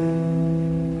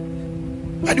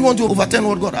 Why do you want to overturn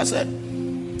what God has said?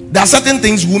 There are certain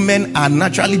things women are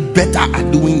naturally better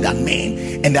at doing than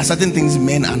men, and there are certain things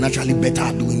men are naturally better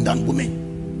at doing than women.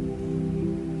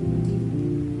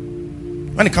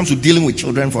 When it comes to dealing with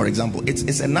children, for example,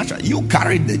 it's a natural. You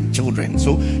carried the children,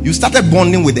 so you started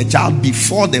bonding with the child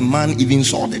before the man even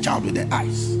saw the child with their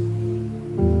eyes.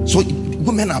 So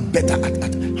women are better at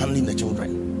handling the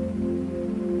children.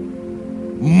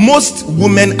 Most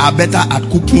women are better at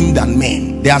cooking than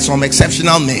men. There are some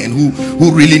exceptional men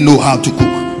who really know how to cook.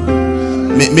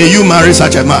 May you marry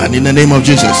such a man in the name of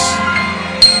Jesus.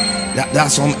 There are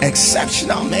some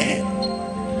exceptional men.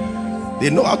 They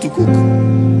know how to cook.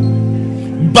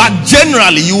 But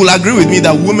generally, you will agree with me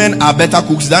that women are better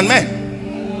cooks than men.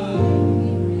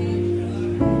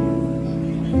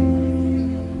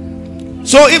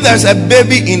 So if there's a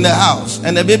baby in the house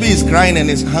and the baby is crying and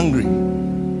is hungry,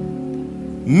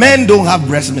 men don't have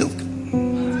breast milk.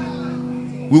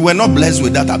 We were not blessed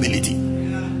with that ability.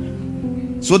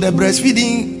 So the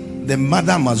breastfeeding the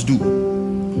mother must do,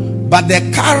 but the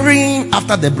carrying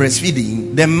after the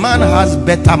breastfeeding, the man has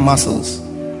better muscles,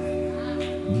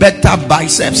 better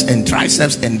biceps and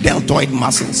triceps and deltoid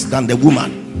muscles than the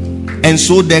woman. And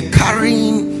so the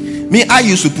carrying, me, I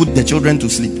used to put the children to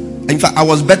sleep. In fact, I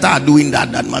was better at doing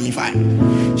that than Mommy Fire.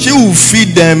 She will feed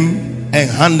them and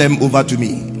hand them over to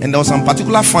me. And there was some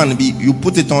particular fun. You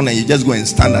put it on and you just go and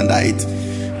stand under it,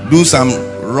 do some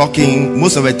rocking.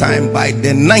 Most of the time, by the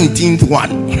 19th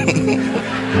one,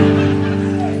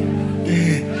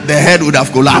 the head would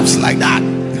have collapsed like that.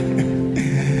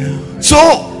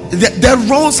 So the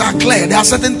roles are clear. There are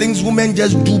certain things women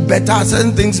just do better,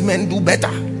 certain things men do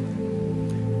better.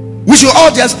 We should all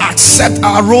just accept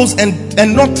our roles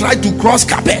and not try to cross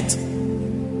carpet.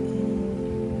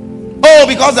 Oh,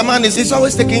 because the man is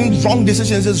always taking wrong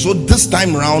decisions, so this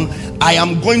time around I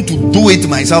am going to do it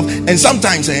myself. And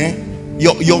sometimes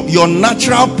your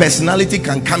natural personality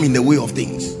can come in the way of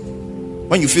things.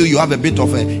 When you feel you have a bit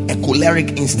of a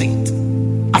choleric instinct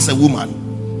as a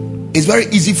woman, it's very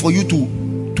easy for you to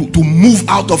move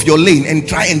out of your lane and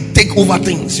try and take over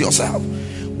things yourself.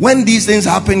 When these things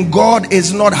happen, God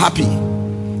is not happy.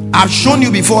 I've shown you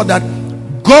before that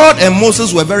God and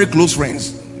Moses were very close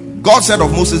friends. God said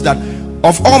of Moses that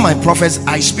of all my prophets,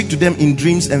 I speak to them in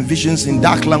dreams and visions in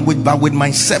dark language, but with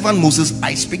my servant Moses,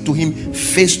 I speak to him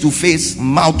face to face,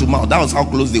 mouth to mouth. That was how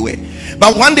close they were.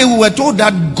 But one day we were told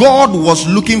that God was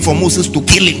looking for Moses to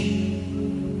kill him.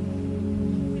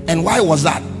 And why was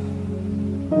that?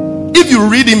 If you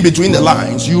read in between the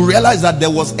lines, you realize that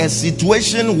there was a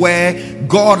situation where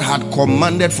God had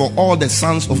commanded for all the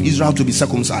sons of Israel to be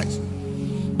circumcised.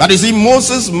 But you see,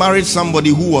 Moses married somebody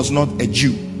who was not a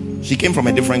Jew. She came from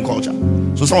a different culture.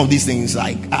 So some of these things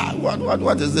like,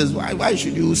 what is this? Why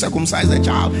should you circumcise the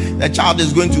child? The child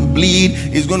is going to bleed,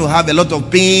 is going to have a lot of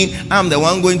pain. I'm the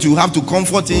one going to have to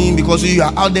comfort him because you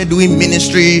are out there doing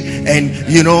ministry and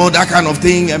that kind of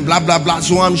thing and blah blah blah.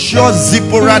 So I'm sure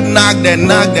Zipporah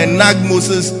nagged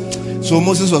Moses. So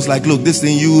Moses was like, look, this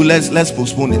thing, let's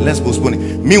postpone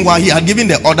it. Meanwhile, he had given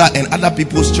the order and other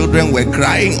people's children were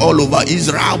crying all over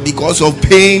Israel because of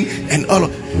pain and all.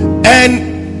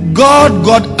 And God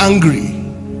got angry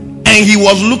and he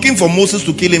was looking for Moses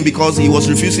to kill him because he was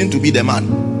refusing to be the man.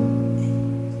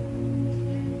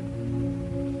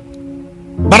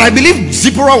 But I believe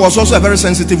Zipporah was also a very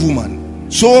sensitive woman.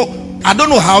 So I don't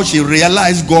know how she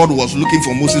realized God was looking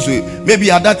for Moses. Maybe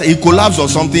at that he collapsed or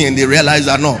something and they realized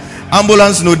that no,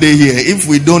 ambulance no day here. If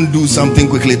we don't do something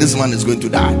quickly, this man is going to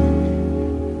die.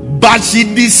 But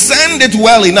she discerned it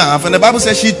well enough, and the Bible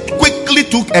says she quickly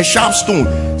took a sharp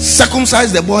stone,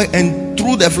 circumcised the boy and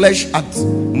threw the flesh at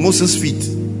Moses' feet.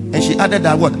 And she added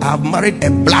that what? I have married a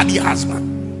bloody husband.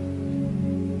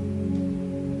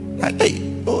 Like, hey,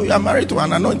 you are married to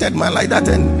an anointed man like that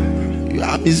and you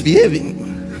are misbehaving.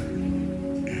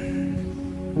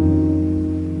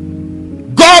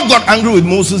 God got angry with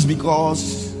Moses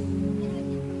because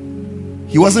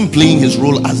he wasn't playing his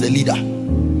role as the leader.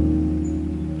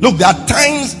 Look, there are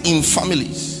times in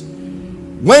families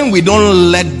when we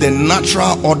don't let the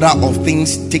natural order of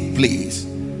things take place,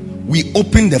 we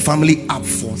open the family up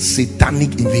for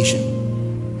satanic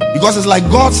invasion. Because it's like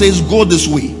God says go this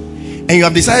way and you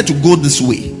have decided to go this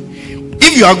way.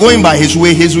 If you are going by his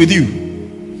way, he's with you.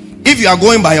 If you are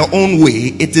going by your own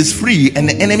way, it is free and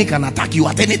the enemy can attack you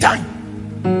at any time.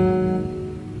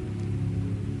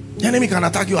 The enemy can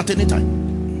attack you at any time.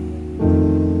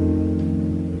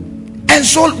 And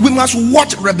so we must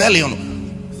watch rebellion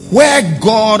where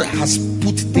God has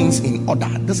put things in order.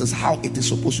 This is how it is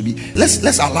supposed to be.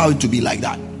 Let's allow it to be like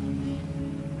that.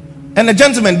 And the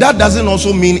gentleman, that doesn't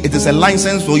also mean it is a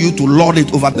license for you to lord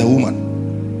it over the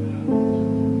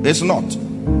woman. It's not.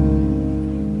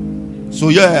 So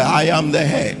yeah, I am the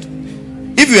head.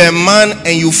 If you're a man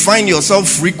and you find yourself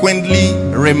frequently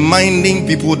reminding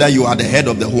people that you are the head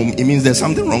of the home, it means there's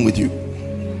something wrong with you.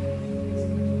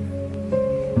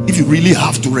 If you really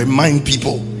have to remind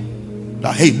people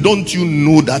that, hey, don't you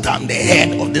know that I'm the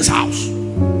head of this house?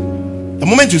 The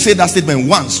moment you say that statement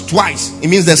once, twice, it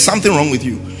means there's something wrong with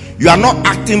you. You are not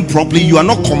acting properly. You are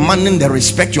not commanding the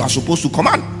respect you are supposed to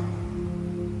command.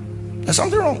 There's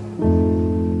something wrong.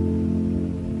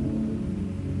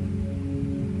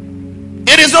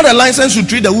 It is not a license to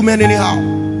treat the woman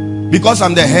anyhow. Because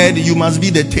I'm the head, you must be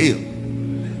the tail.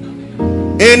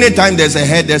 Anytime there's a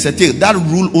head, there's a tail. That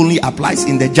rule only applies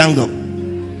in the jungle.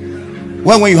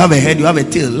 When you have a head, you have a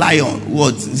tail. Lion,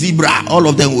 what? Zebra, all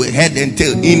of them with head and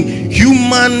tail. In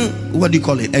human, what do you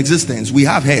call it, existence, we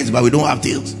have heads, but we don't have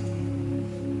tails.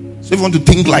 So if you want to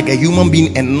think like a human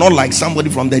being and not like somebody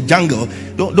from the jungle,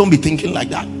 don't be thinking like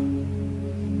that.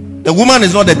 The woman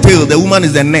is not the tail, the woman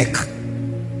is the neck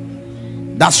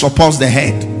that supports the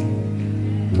head,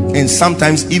 and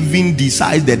sometimes even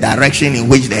decides the direction in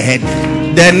which the head.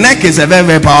 The neck is a very,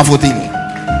 very powerful thing.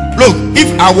 Look,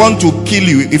 if I want to kill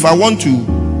you, if I want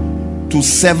to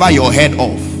sever your head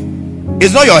off,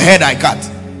 it's not your head I cut,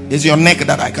 it's your neck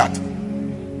that I cut.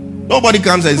 Nobody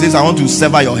comes and says, I want to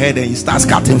sever your head, and he starts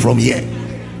cutting from here.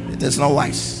 It is not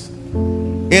wise.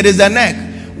 It is the neck.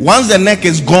 Once the neck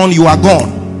is gone, you are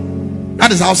gone.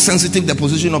 That is how sensitive the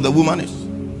position of the woman is.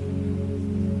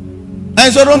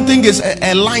 And so don't think it's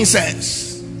a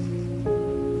license.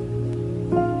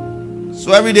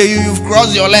 So every day you've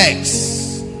crossed your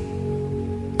legs.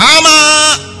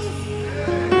 Amma!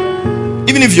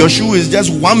 Even if your shoe is just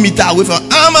 1 meter away from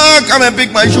Amma, come and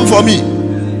pick my shoe for me.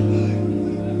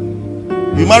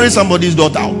 You marry somebody's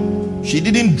daughter. She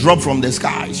didn't drop from the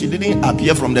sky. She didn't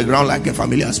appear from the ground like a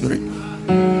familiar spirit.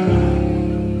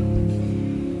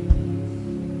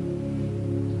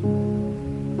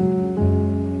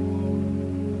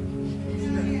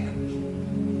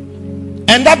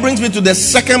 And that brings me to the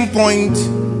second point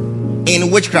in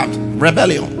witchcraft,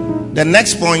 rebellion. The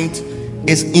next point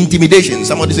is intimidation.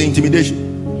 Somebody say intimidation.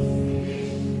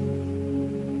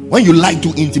 When you like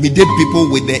to intimidate people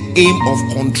with the aim of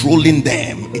controlling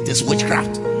them, it is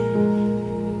witchcraft.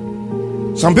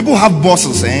 Some people have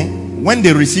bosses, when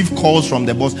they receive calls from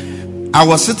the boss. I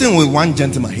was sitting with one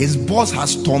gentleman. His boss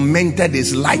has tormented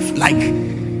his life. Like,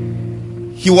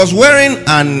 he was wearing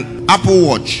an Apple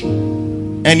Watch.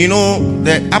 And you know,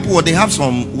 the Apple Watch, they have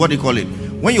some, what do you call it?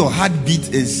 When your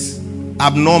heartbeat is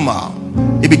abnormal,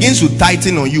 it begins to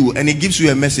tighten on you and it gives you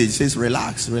a message. It says,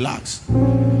 relax, relax.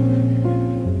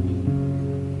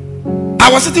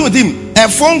 I was sitting with him. A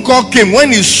phone call came. When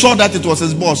he saw that it was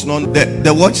his boss,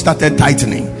 the watch started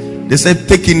tightening. They said,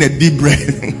 take in a deep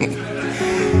breath.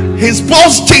 His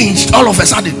pulse changed all of a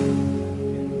sudden.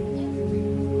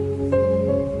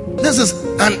 This is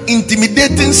an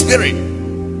intimidating spirit.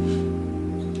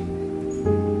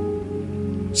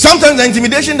 Sometimes the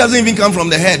intimidation doesn't even come from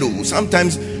the head.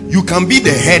 Sometimes you can be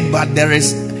the head, but there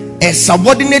is a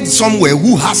subordinate somewhere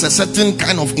who has a certain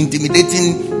kind of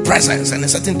intimidating presence and a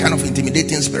certain kind of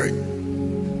intimidating spirit.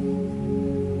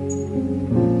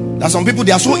 There are some people,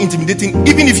 they are so intimidating.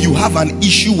 Even if you have an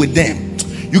issue with them,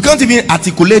 you can't even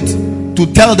articulate to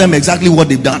tell them exactly what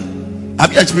they've done.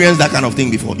 Have you experienced that kind of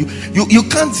thing before? You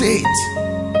can't say it.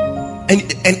 And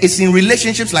it's in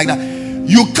relationships like that.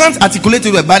 You can't articulate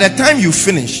it. By the time you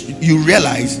finish, you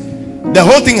realize the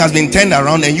whole thing has been turned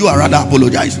around and you are rather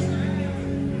apologizing.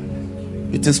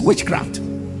 It is witchcraft.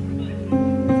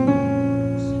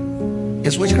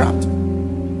 It's witchcraft.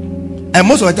 And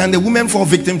most of the time the women fall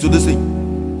victim to this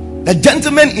thing. The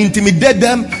gentlemen intimidate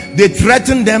them, they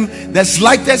threaten them. The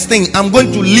slightest thing, I'm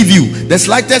going to leave you. The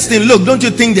slightest thing, look, don't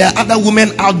you think there are other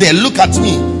women out there? Look at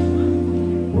me.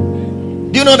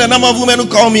 Do you know the number of women who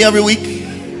call me every week?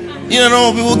 You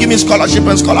know, people give me scholarship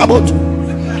and scholar boat.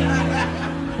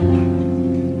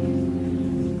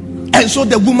 And so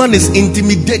the woman is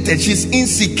intimidated. She's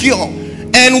insecure.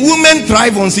 And women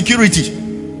thrive on security.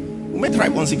 Women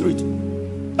thrive on security.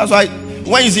 That's why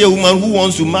when you see a woman who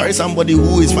wants to marry somebody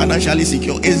who is financially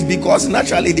secure, it's because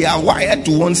naturally they are wired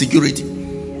to want security.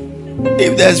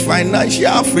 If there's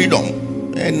financial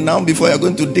freedom, and now before you're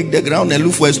going to dig the ground and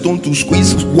look for a stone to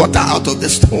squeeze water out of the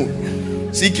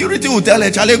stone, security will tell a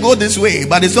child, go this way,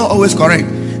 but it's not always correct.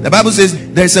 The Bible says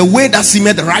there's a way that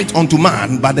seemeth right unto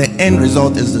man, but the end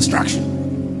result is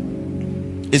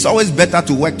destruction. It's always better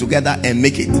to work together and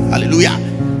make it. Hallelujah.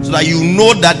 So that you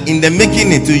know that in the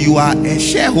making it, you are a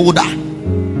shareholder.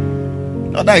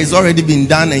 Not that it's already been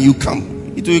done and you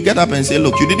come. It will get up and say,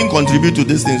 look, you didn't contribute to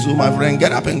this thing, so my friend,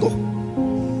 get up and go.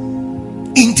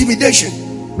 Intimidation.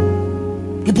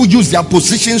 People use their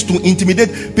positions to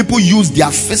intimidate. People use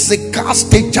their physical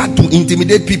stature to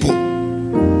intimidate people.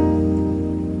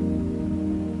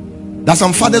 There are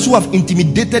some fathers who have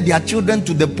intimidated their children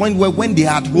to the point where when they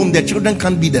are at home, their children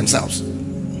can't be themselves.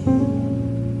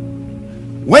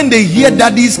 When they hear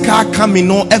daddy's car coming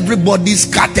on, everybody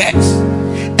scatters.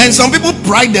 And some people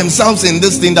pride themselves in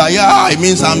this thing that, yeah, it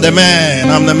means I'm the man,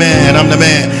 I'm the man, I'm the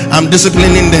man. I'm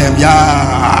disciplining them.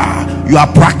 Yeah, you are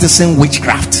practicing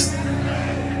witchcraft.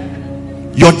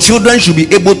 Your children should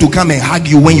be able to come and hug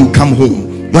you when you come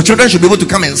home. Your children should be able to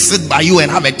come and sit by you and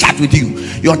have a chat with you.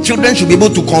 Your children should be able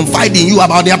to confide in you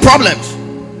about their problems.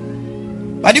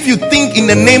 But if you think in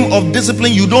the name of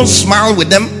discipline, you don't smile with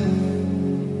them.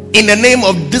 In the name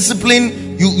of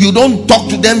discipline, you don't talk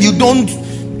to them. You don't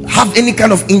have any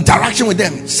kind of interaction with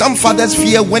them. Some fathers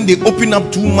fear when they open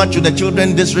up too much to the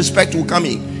children, disrespect will come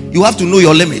in. You have to know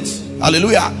your limits.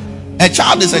 Hallelujah. A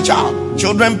child is a child.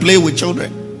 Children play with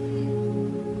children.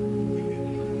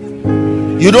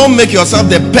 You don't make yourself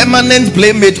the permanent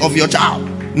playmate of your child.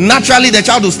 Naturally, the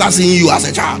child will start seeing you as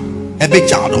a child. A big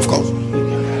child, of course.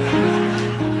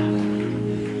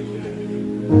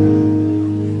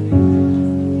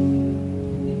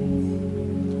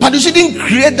 But you shouldn't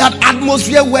create that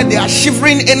atmosphere where they are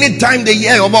shivering anytime they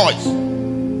hear your voice.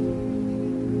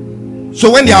 So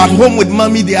when they are at home with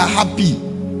mommy, they are happy.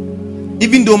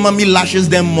 Even though mommy lashes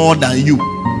them more than you.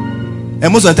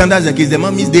 And most of the time that's the case. The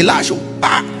mommies, they lash you.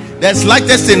 The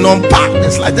slightest thing on par.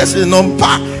 The slightest thing on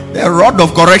par. The rod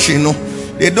of correction, you know.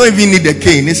 They don't even need the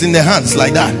cane. It's in the hands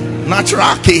like that.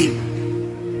 Natural cane.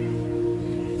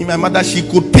 In my mother, she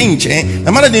could pinch.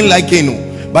 My mother didn't like cane, no.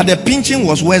 But the pinching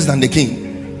was worse than the cane.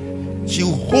 She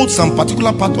will hold some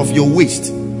particular part of your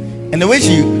waist. And the way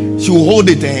she will hold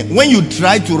it, when you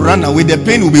try to run away, the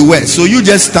pain will be worse. So you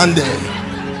just stand there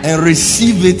and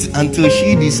receive it until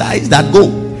she decides that go.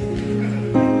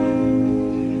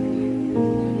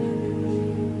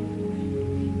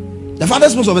 The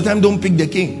fathers most of the time don't pick the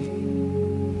king.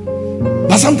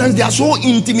 But sometimes they are so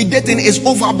intimidating, it's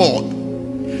overboard.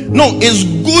 No, it's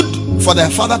good for the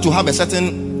father to have a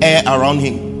certain air around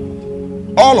him.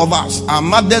 All of us, our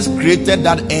mothers created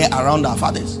that air around our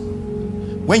fathers.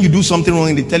 When you do something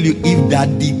wrong, they tell you, if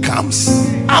daddy comes.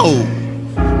 Ow!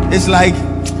 It's like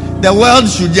the world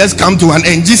should just come to an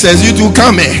end. Jesus, you too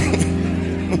come here.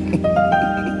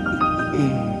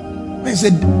 I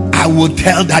said, I will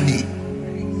tell daddy.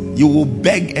 You will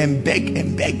beg and beg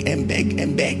and beg and beg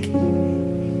and beg.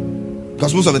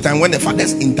 Because most of the time when the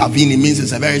fathers intervene, it means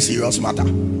it's a very serious matter.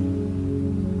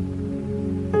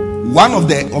 One of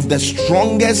the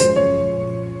strongest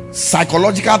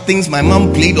psychological things my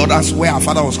mom played on us where our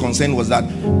father was concerned was that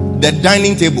the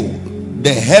dining table,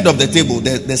 the head of the table,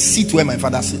 the seat where my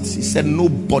father sits, he said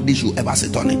nobody should ever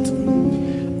sit on it.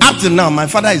 Up till now, my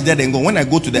father is dead and gone. When I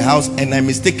go to the house and I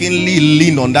mistakenly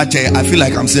lean on that chair, I feel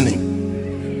like I'm sinning.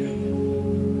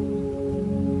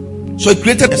 So it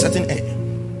created a certain air.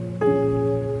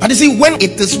 But you see, when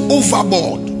it is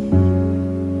overboard,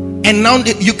 and now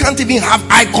you can't even have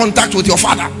eye contact with your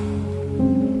father,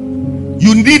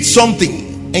 you need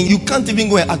something, and you can't even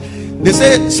go and ask. They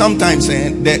say sometimes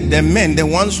the men, the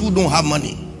ones who don't have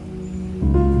money,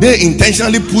 they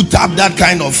intentionally put up that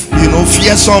kind of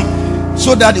fearsome,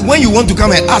 so that when you want to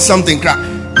come and ask something,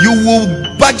 you will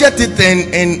budget it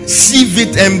and sieve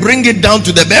it and bring it down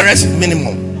to the barest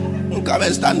minimum. Come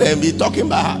and stand there and be talking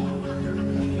about her.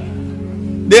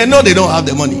 They know they don't have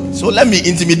the money, so let me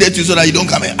intimidate you so that you don't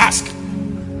come and ask.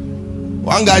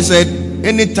 One guy said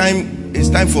anytime it's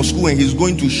time for school and he's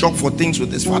going to shop for things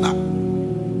with his father,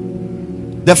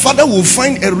 the father will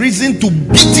find a reason to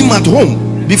beat him at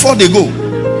home before they go,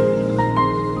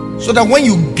 so that when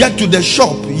you get to the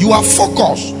shop you are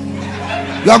focused.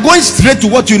 You are going straight to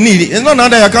what you need. It's not now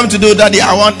that you're coming to do, daddy,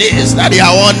 I want this, daddy,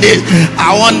 I want this,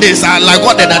 I want this. I like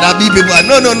what the Dada B people are.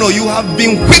 No. You have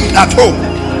been whipped at home.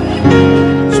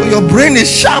 So your brain is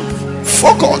sharp,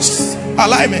 focused,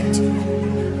 alignment.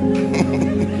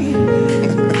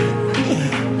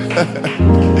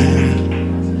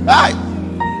 Right.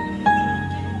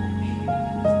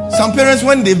 Some parents,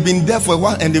 when they've been there for a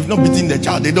while and they've not beaten the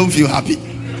child, they don't feel happy.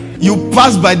 You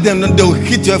pass by them, then they'll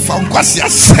hit your phone. But the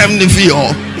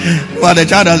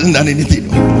child hasn't done anything.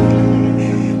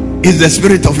 It's the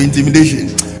spirit of intimidation.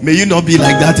 May you not be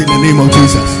like that in the name of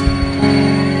Jesus.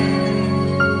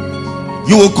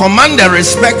 You will command the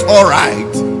respect, all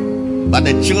right, but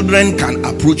the children can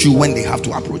approach you when they have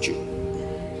to approach you.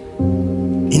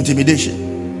 Intimidation.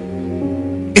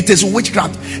 It is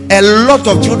witchcraft. A lot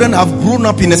of children have grown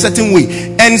up in a certain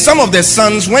way, and some of the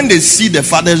sons, when they see the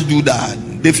fathers do that,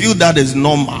 they feel that is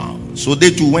normal. So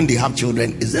they too, when they have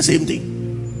children, it's the same thing.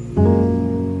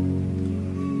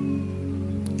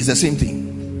 It's the same thing.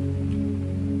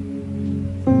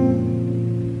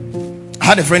 I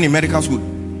had a friend in medical school.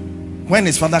 When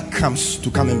his father comes to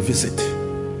come and visit,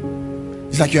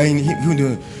 it's like, you are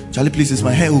in Charlie, please, is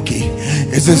my hair okay?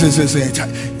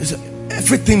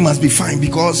 Everything must be fine,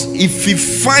 because if he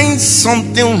finds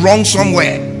something wrong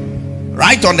somewhere,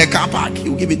 right on the car park,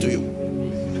 he'll give it to you.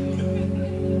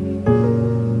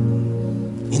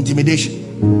 Intimidation.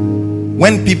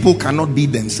 When people cannot be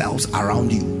themselves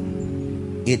around you,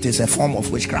 it is a form of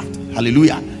witchcraft.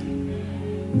 Hallelujah.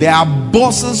 There are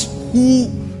bosses who,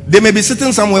 they may be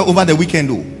sitting somewhere over the weekend,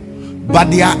 but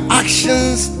their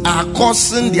actions are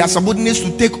causing their subordinates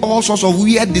to take all sorts of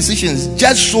weird decisions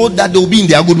just so that they'll be in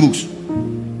their good books.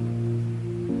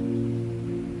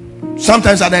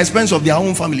 Sometimes at the expense of their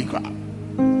own family crowd.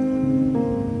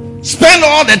 Spend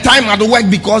all the time at work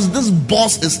because this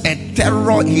boss is a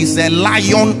terror. He's a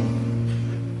lion.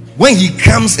 When he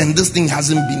comes and this thing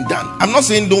hasn't been done, I'm not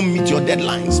saying don't meet your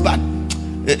deadlines, but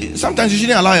sometimes you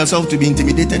shouldn't allow yourself to be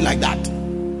intimidated like that.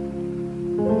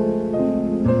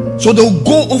 So they'll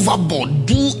go overboard,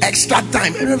 do extra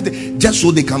time and everything just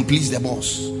so they can please the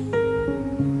boss.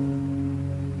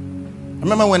 I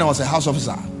remember when I was a house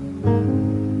officer,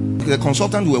 the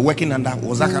consultant we were working under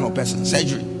was that kind of person,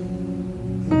 surgery.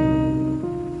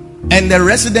 And the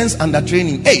residents under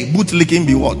training, hey, bootlicking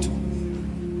be what?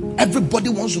 Everybody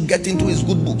wants to get into his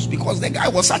good books because the guy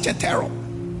was such a terror.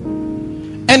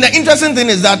 And the interesting thing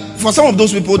is that for some of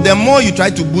those people, the more you try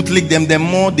to bootlick them, the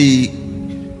more they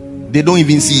don't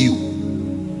even see you.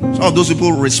 Some of those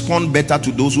people respond better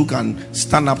to those who can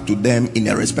stand up to them in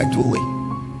a respectful way.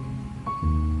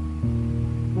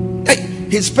 Hey,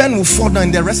 his pen will fall down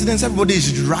in the residence. Everybody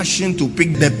is rushing to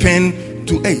pick the pen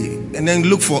to and then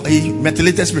look for a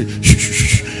methylated spirit.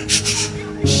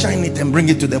 Shine it and bring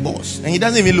it to the boss. And he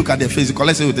doesn't even look at the face. He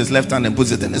collects it with his left hand and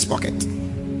puts it in his pocket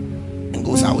and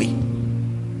goes away.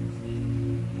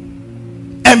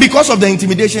 And because of the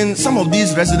intimidation, some of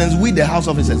these residents, with the house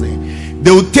officers,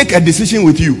 they will take a decision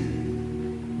with you.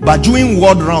 But during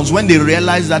ward rounds, when they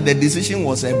realize that the decision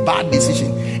was a bad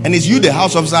decision, and it's you, the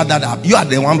house officer, that you are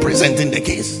the one presenting the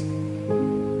case,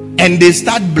 and they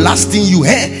start blasting you,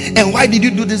 hey, and why did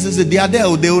you do this? They are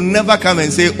there. They will never come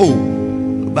and say, oh,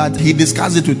 but he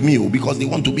discussed it with me, because they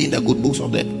want to be in the good books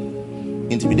of the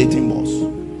intimidating boss.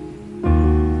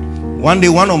 One day,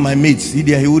 one of my mates, he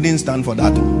wouldn't stand for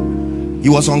that. He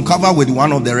was on cover with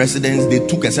one of the residents. They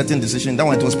took a certain decision. That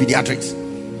one, it was pediatrics.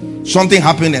 Something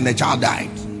happened and the child died.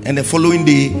 And the following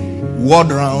day, ward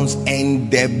rounds,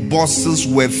 and the bosses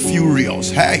were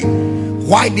furious. Hey,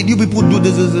 why did you people do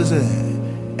this?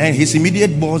 And his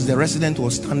immediate boss, the resident,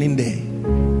 was standing there,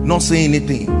 not saying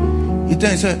anything. He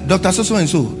turned and said, Dr. So and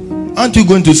so, aren't you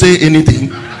going to say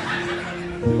anything?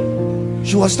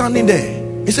 She was standing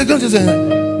there. He said, don't you say,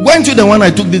 weren't you the one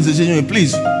I took this decision with?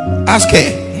 Please ask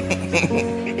her.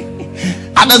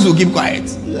 Others will keep quiet.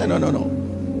 No.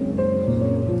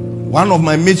 One of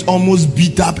my mates almost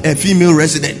beat up a female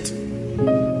resident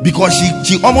because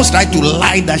she almost tried to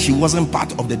lie that she wasn't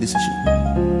part of the decision.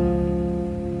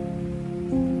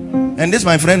 And this,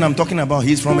 my friend I'm talking about,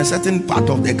 he's from a certain part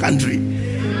of the country.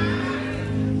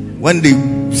 When they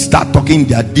start talking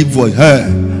their deep voice, hey,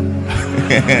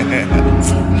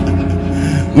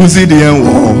 who's it the end?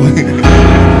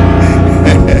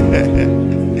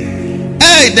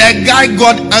 Hey, the guy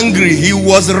got angry. He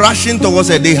was rushing towards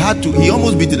her. He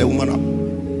almost beat the woman up.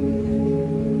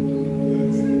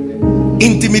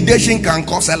 Intimidation can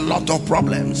cause a lot of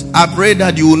problems. I pray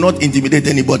that you will not intimidate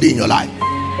anybody in your life.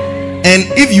 And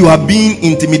if you are being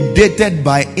intimidated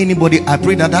by anybody, I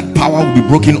pray that that power will be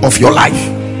broken off your life.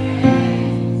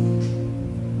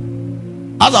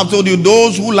 As I've told you,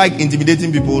 those who like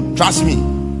intimidating people, trust me,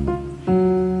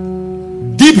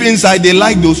 deep inside they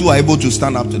like those who are able to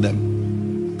stand up to them.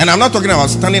 And I'm not talking about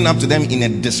standing up to them in a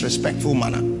disrespectful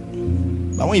manner.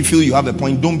 But when you feel you have a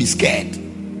point, don't be scared.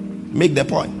 Make the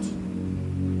point.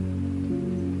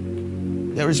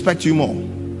 They respect you more.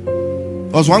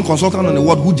 There was one consultant on the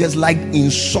ward who just liked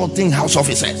insulting house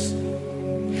officers.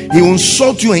 He will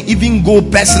insult you and even go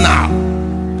personal.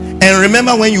 And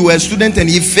remember when you were a student and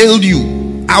he failed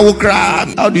you, I will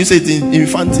cry. How do you say it in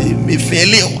infantile? Me fail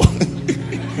you.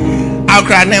 I'll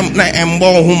cry.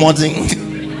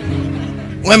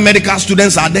 When medical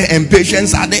students are there and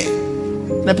patients are there,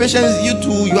 the patients, you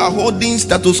too, you are holding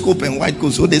stethoscope and white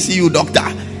coat, so they see you, doctor.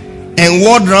 And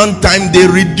ward round time, they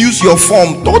reduce your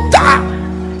form total.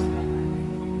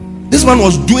 This man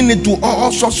was doing it to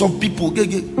all sorts of people.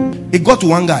 It got to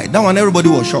one guy. That one, everybody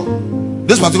was shocked.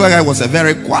 This particular guy was a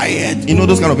very quiet,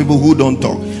 those kind of people who don't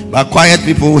talk. But quiet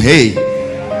people, hey,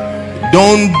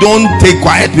 don't take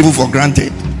quiet people for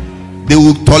granted. They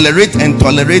will tolerate and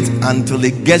tolerate until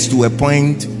it gets to a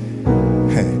point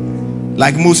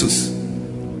like Moses.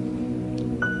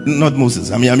 Not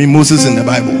Moses. I mean Moses in the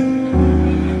Bible.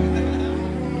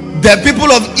 The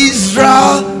people of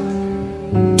Israel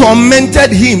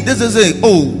tormented him. This is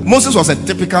Moses was a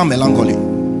typical melancholy.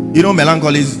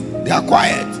 Melancholies, they are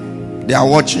quiet. They are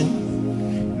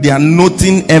watching. They are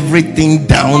noting everything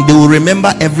down. They will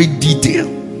remember every detail.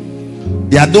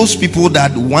 There are those people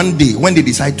that one day, when they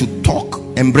decide to talk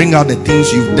and bring out the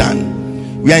things you've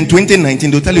done, we are in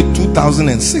 2019, they'll tell you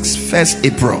 2006, 1st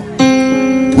April,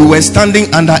 we were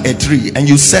standing under a tree and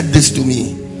you said this to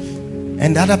me,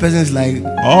 and the other person is like,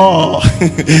 oh,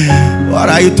 what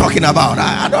are you talking about?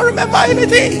 I don't remember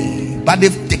anything. But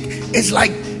it's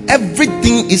like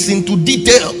everything is into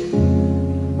detail.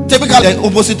 Typically the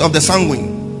opposite of the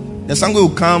sanguine. The sanguine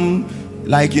will come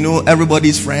like,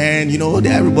 everybody's friend,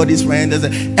 they're everybody's friend.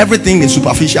 Everything is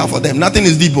superficial for them. Nothing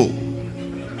is deep.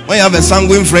 When you have a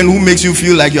sanguine friend who makes you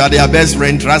feel like you are their best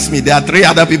friend, trust me, there are 3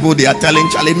 other people they are telling,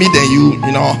 Charlie, me than you,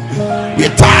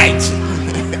 we're tight.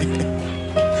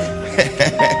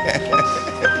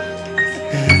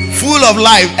 Full of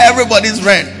life, everybody's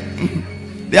friend.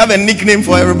 They have a nickname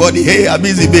for everybody. Hey, a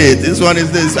busy bait. This one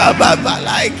is this.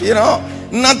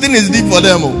 Nothing is deep for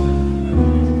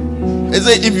them. They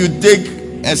say if you take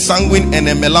a sanguine and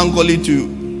a melancholy to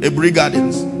Aburi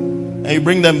Gardens and you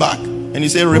bring them back and you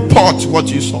say, report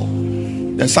what you saw,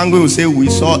 the sanguine will say, we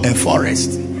saw a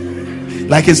forest.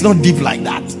 Like it's not deep like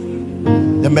that.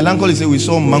 The melancholy say, we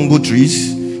saw mango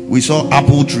trees, we saw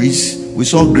apple trees, we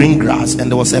saw green grass, and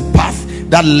there was a path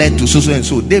that led to so and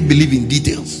so. They believe in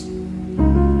details.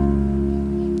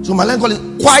 So melancholy,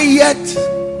 quiet.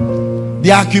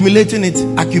 They are accumulating it.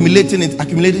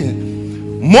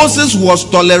 Moses was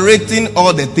tolerating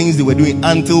all the things they were doing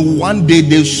until one day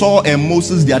they saw a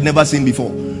Moses they had never seen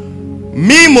before.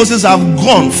 Me, Moses, have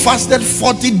gone, fasted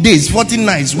 40 days, 40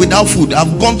 nights without food.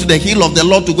 I've gone to the hill of the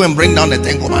Lord to go and bring down the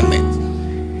 10 commandments.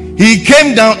 He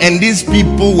came down and these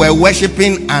people were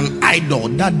worshiping an idol.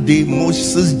 That day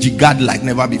Moses jiggered like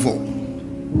never before.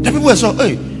 The people were so,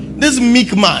 hey, this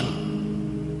meek man,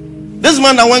 this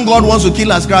man that when God wants to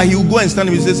kill us, he will go and stand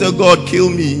and he says, oh God, kill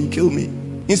me.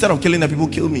 Instead of killing the people,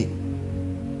 kill me.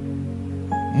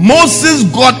 Moses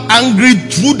got angry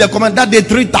through the command. That day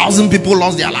 3,000 people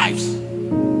lost their lives.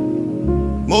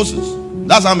 Moses,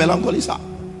 that's how melancholies are.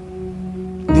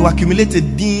 They were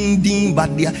accumulated, ding, but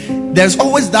there's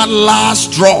always that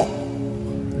last straw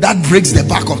that breaks the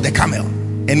back of the camel.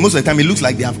 And most of the time it looks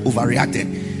like they have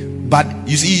overreacted. But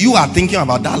you see, you are thinking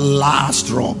about that last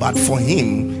straw, but for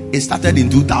him it started in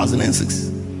 2006.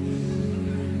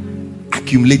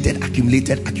 Accumulated.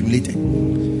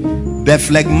 The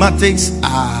phlegmatics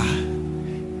are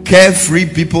carefree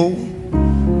people.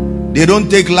 They don't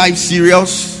take life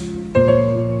serious.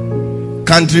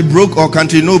 Country broke or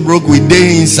country no broke, we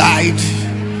day inside.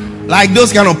 Like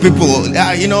those kind of people.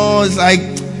 It's like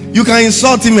you can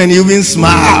insult him and he'll even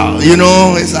smile.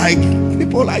 It's like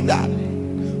people like that.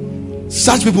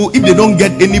 Such people, if they don't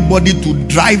get anybody to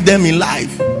drive them in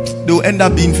life, they will end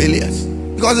up being failures.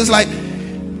 Because it's like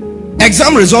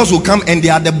exam results will come and they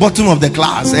are at the bottom of the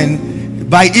class, and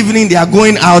by evening they are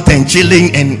going out and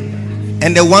chilling, and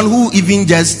the one who even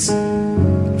just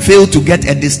failed to get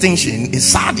a distinction is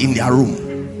sad in their room.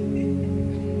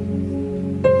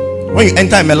 When you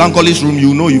enter a melancholy's room,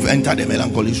 you know you've entered a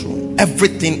melancholy's room.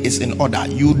 Everything is in order.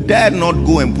 You dare not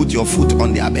go and put your foot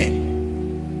on their bed,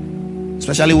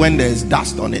 especially when there's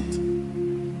dust on it.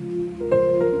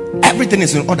 Everything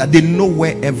is in order. They know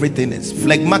where everything is.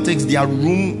 Phlegmatics, their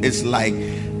room is like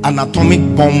an atomic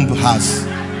bomb has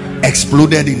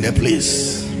exploded in the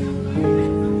place.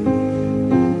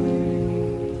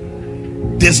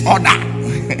 Disorder.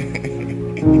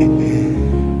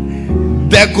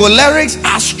 The cholerics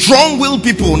are strong-willed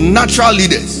people, natural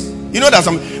leaders. You know that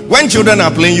when children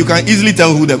are playing, you can easily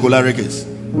tell who the choleric is.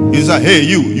 You say, hey,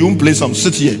 you play some,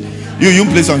 sit here. You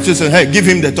play some, sit here. Hey, give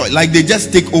him the toy. Like they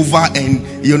just take over and,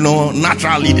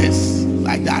 natural leaders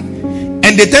like that.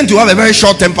 And they tend to have a very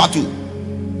short temper too.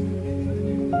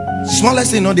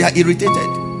 Smallest thing, they are irritated.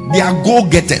 They are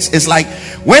go-getters. It's like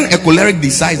when a choleric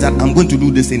decides that I'm going to do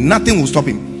this thing, nothing will stop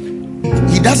him.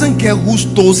 He doesn't care whose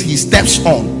toes he steps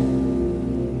on.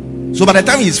 So by the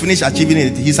time he's finished achieving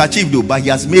it, he's achieved it, but he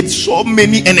has made so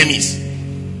many enemies.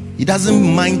 He doesn't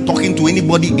mind talking to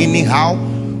anybody anyhow.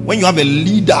 When you have a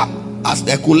leader, as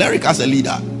a choleric as a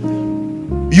leader,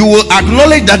 you will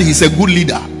acknowledge that he's a good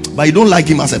leader, but you don't like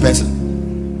him as a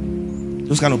person.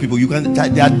 Those kind of people,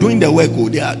 they are doing the work,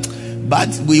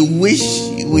 but we wish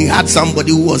we had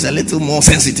somebody who was a little more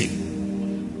sensitive.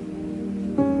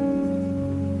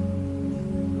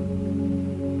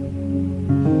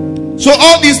 So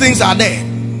all these things are there.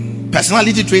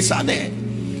 Personality traits are there.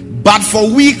 But for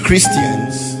we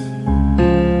Christians,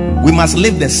 we must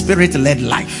live the spirit-led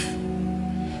life.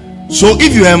 So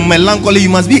if you are melancholy, you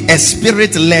must be a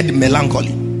spirit-led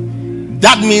melancholy.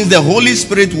 That means the Holy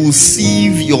Spirit will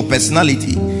sieve your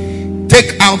personality,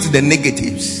 take out the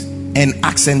negatives and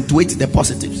accentuate the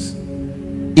positives.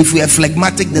 If we are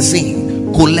phlegmatic, the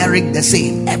same. Choleric, the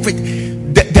same.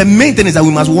 The main thing is that we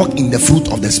must walk in the fruit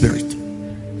of the Spirit.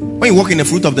 When you walk in the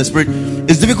fruit of the Spirit,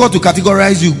 it's difficult to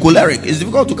categorize you choleric. It's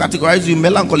difficult to categorize you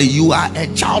melancholy. You are a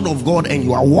child of God and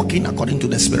you are walking according to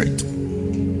the Spirit.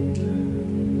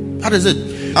 That is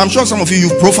it. I'm sure some of you,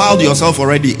 you've profiled yourself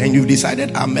already and you've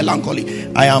decided, I'm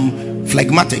melancholy, I am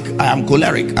phlegmatic, I am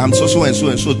choleric, I'm so and so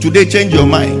and so. Today, change your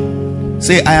mind.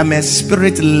 Say, I am a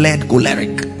spirit-led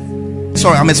choleric.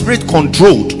 Sorry, I'm a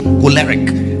spirit-controlled choleric.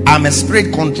 I'm a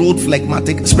spirit-controlled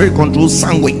phlegmatic, spirit-controlled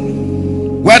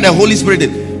sanguine. Where the Holy Spirit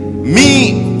is.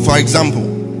 Me, for example,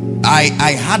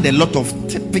 I had a lot of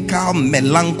typical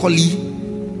melancholy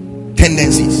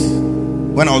tendencies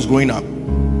when I was growing up.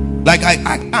 Like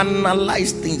I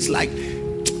analyze things. Like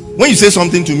when you say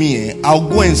something to me, I'll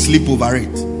go and sleep over it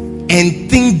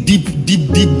and think deep.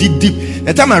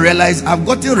 The time I realize I've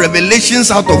gotten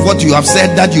revelations out of what you have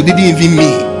said that you didn't even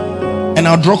mean, and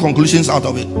I'll draw conclusions out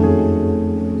of it.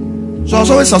 So I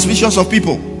was always suspicious of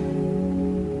people.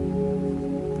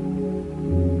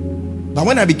 But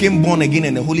when I became born again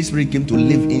and the Holy Spirit came to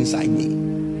live inside me,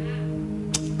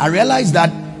 I realized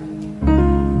that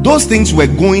those things were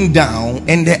going down,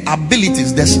 and the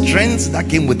abilities, the strengths that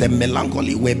came with the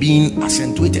melancholy were being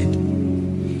accentuated.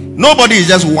 Nobody is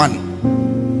just one.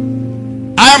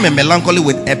 I am a melancholy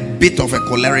with a bit of a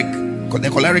choleric. The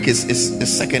choleric is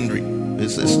secondary.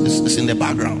 It's in the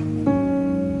background.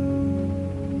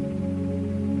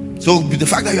 So the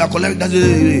fact that you are choleric, that's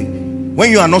when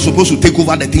you are not supposed to take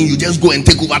over the thing, you just go and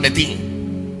take over the thing.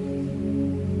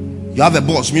 You have a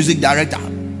boss, music director,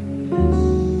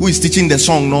 who is teaching the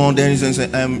song. No, then he says,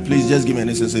 please just give me an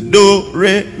instance. Say, do,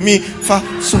 re, mi, fa,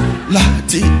 sol, la,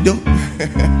 ti, do.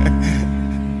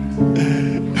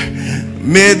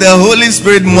 May the Holy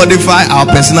Spirit modify our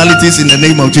personalities in the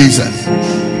name of Jesus.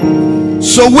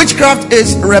 So witchcraft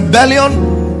is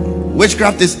rebellion.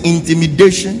 Witchcraft is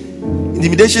intimidation.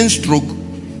 Intimidation stroke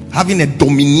having a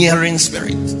domineering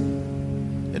spirit.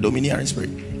 A domineering spirit.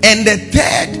 And the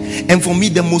third, and for me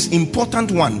the most important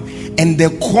one, and the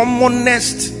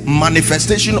commonest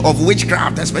manifestation of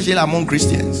witchcraft, especially among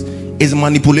Christians, is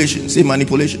manipulation. Say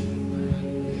manipulation.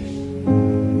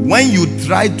 When you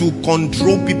try to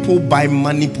control people by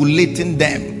manipulating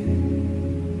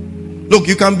them. Look,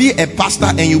 you can be a pastor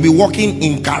and you'll be walking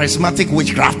in charismatic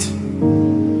witchcraft.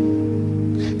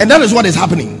 And that is what is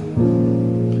happening.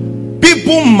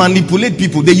 People manipulate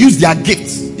people. They use their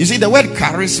gifts. You see, the word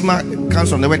charisma comes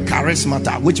from the word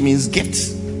charismata, which means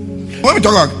gifts. When we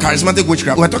talk about charismatic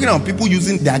witchcraft, we're talking about people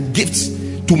using their gifts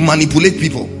to manipulate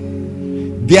people.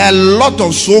 There are a lot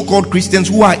of so-called Christians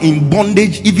who are in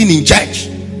bondage, even in church,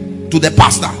 to the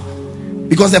pastor,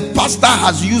 because the pastor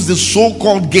has used the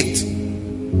so-called gift.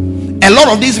 A lot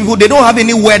of these people, they don't have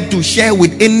any word to share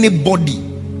with anybody.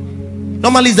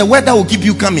 Normally it's the word that will keep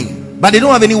you coming, but they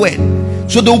don't have any word.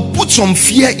 So they'll put some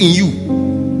fear in you.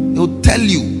 They'll tell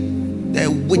you the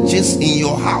witches in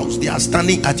your house, they are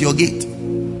standing at your gate.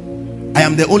 I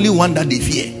am the only one that they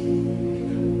fear.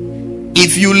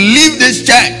 If you leave this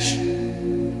church,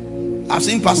 I've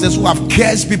seen pastors who have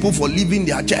cursed people for leaving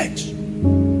their church.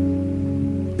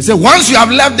 They say, once you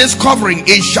have left this covering,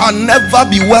 it shall never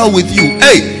be well with you.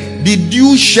 Hey, did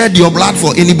you shed your blood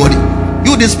for anybody?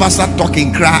 You, this pastor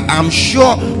talking cry, I'm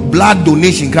sure blood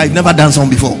donation cry, you've never done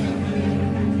something before.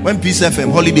 When Peace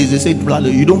FM holidays, they say blood,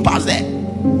 you don't pass there.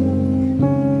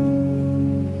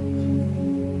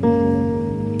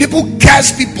 People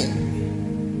curse people.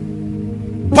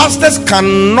 Pastors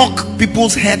can knock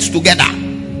people's heads together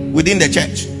within the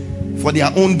church for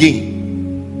their own gain.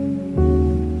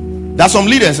 There are some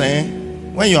leaders,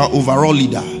 when you are overall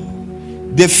leader,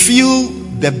 they feel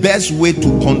the best way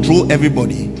to control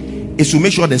everybody is to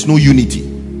make sure there's no unity,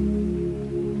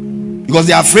 because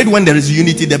they are afraid when there is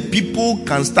unity, the people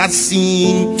can start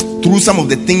seeing through some of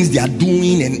the things they are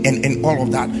doing and all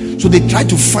of that. So they try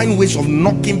to find ways of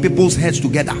knocking people's heads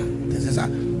together.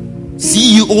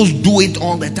 CEOs do it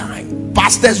all the time.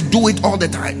 Pastors do it all the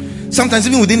time. Sometimes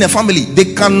even within a family, they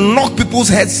can knock people's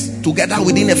heads together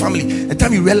within a family. The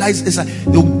time you realize, it's like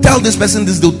they'll tell this person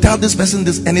this, they'll tell this person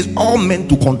this, and it's all meant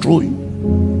to control you.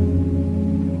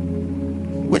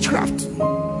 Witchcraft,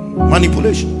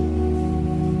 manipulation.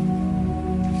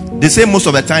 They say most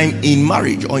of the time in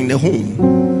marriage or in the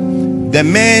home, the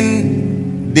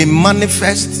men, they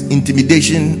manifest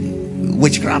intimidation,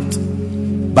 witchcraft,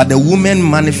 but the women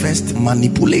manifest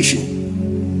manipulation.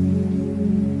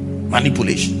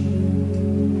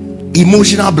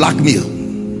 Emotional blackmail.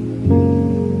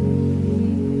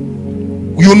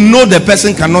 You know the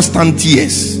person cannot stand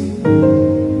tears,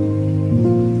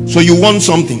 so you want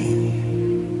something.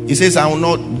 He says, I will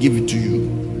not give it to you.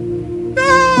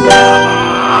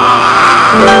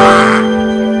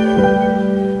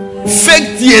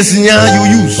 Fake tears you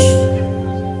use.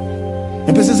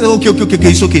 The person says, okay,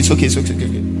 it's okay.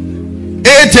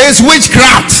 It is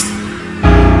witchcraft.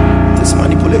 It is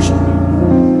manipulation.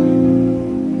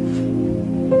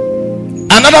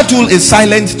 Another tool is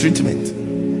silent treatment.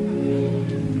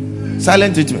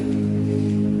 Silent treatment.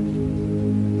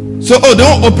 So,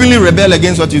 don't openly rebel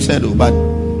against what you said, but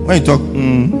when you talk,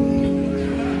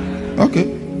 okay.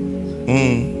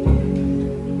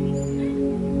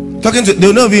 Talking to,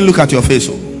 they'll not even look at your face.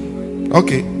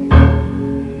 Okay.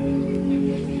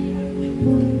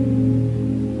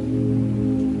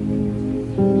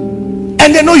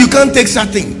 And they know you can't take such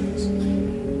things.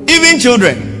 Even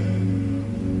children,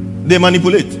 they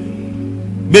manipulate.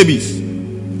 Babies,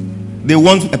 they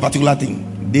want a particular thing.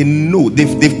 They know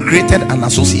they've created an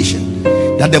association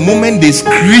that the moment they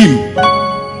scream,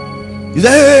 you say,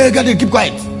 hey, get it, keep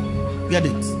quiet. Get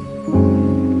it.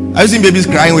 Have you seen babies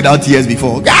crying without tears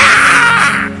before?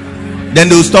 Ah! Then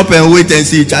they'll stop and wait and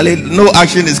see. Charlie, no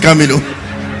action is coming.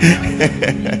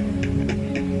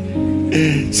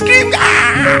 Scream.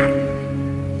 Ah!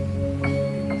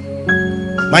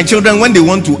 My children, when they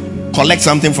want to collect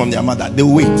something from their mother, they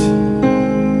wait.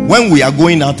 When we are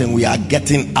going out and we are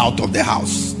getting out of the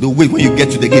house, they wait when you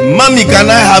get to the gate. Mommy, can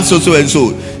I have so and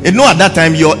so? And no, at that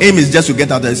time your aim is just to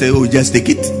get out and say, oh, just take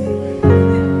it.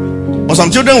 Or some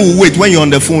children will wait when you're on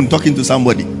the phone talking to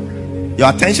somebody. Your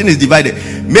attention is divided.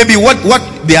 Maybe what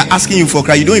they are asking you for,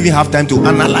 you don't even have time to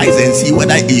analyze and see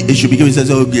whether it should be given. Says,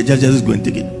 oh, just go and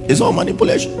take it. It's all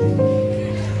manipulation.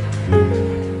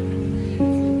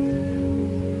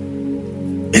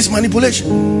 It's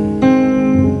manipulation.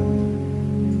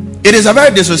 It is a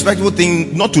very disrespectful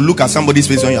thing not to look at somebody's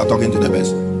face when you are talking to the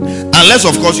person, unless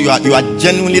of course you are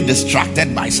genuinely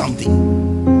distracted by something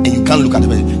and you can't look at the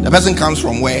person. The person comes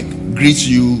from work, greets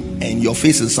you, and your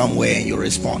face is somewhere and you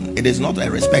respond. It is not a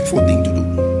respectful thing to do.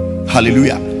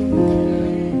 Hallelujah.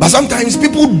 But sometimes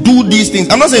people do these things.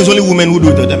 I'm not saying it's only women who do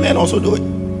it, the men also do it.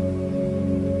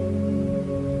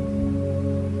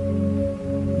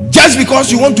 Just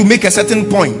because you want to make a certain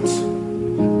point,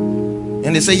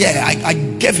 and they say, yeah, I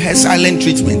gave her silent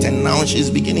treatment and now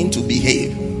she's beginning to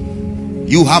behave.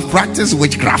 You have practiced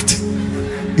witchcraft.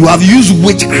 You have used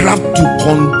witchcraft to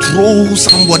control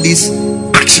somebody's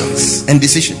actions and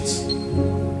decisions.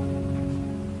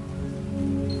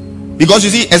 Because you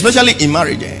see, especially in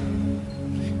marriage,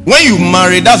 when you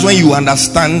marry, that's when you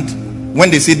understand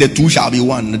when they say the two shall be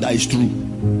one. That is true.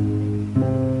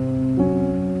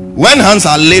 When hands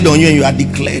are laid on you and you are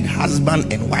declared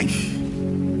husband and wife,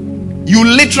 you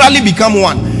literally become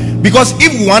one. Because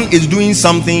if one is doing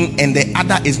something and the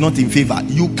other is not in favor,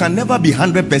 you can never be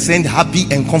 100% happy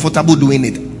and comfortable doing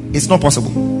it. It's not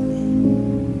possible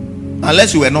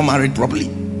unless you were not married properly.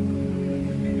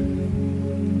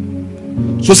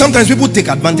 So sometimes people take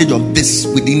advantage of this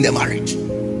within the marriage.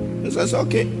 It says,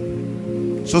 okay,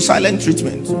 so silent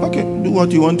treatment, okay, do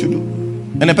what you want to do,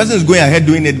 and the person is going ahead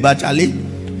doing it, but Charlie,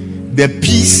 the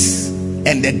peace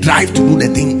and the drive to do the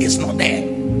thing is not there.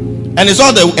 And it's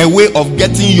all a way of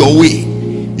getting your way.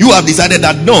 You have decided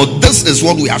that no, this is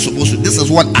what we are supposed to, this is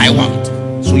what I want.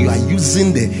 So you are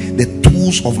using the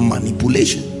tools of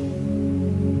manipulation.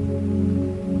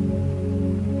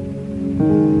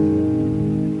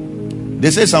 They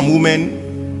say some women,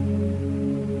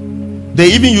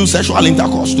 they even use sexual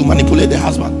intercourse to manipulate the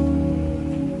husband.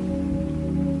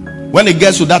 When it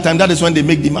gets to that time, that is when they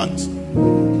make demands.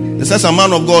 They say some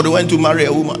man of God went to marry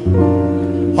a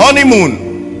woman. Honeymoon.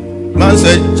 Man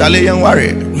said, Charlie, don't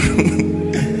worry.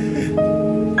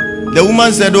 The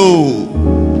woman said, oh,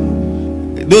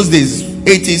 those days,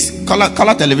 80s,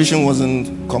 color television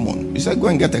wasn't common. He said, go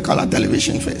and get a color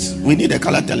television first. We need a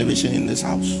color television in this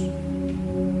house.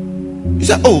 He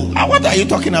said, oh, what are you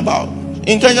talking about?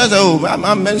 Intention said, oh,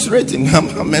 I'm menstruating. I'm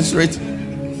menstruating.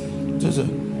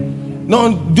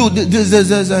 No, do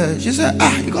this. She said,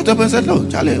 he got up and said, no,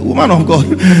 Charlie, woman of God.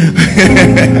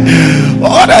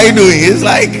 What are you doing? It's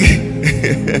like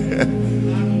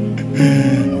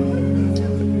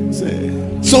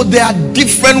so there are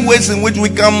different ways in which we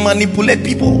can manipulate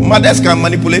people. Mothers can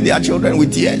manipulate their children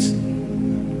with tears,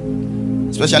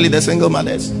 especially the single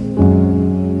mothers.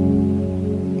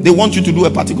 They want you to do a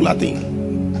particular thing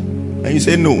and you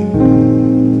say no.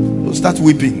 They'll start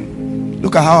weeping.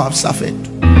 Look at how I've suffered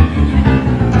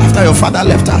after your father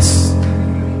left us.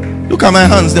 Look at my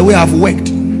hands, the way I've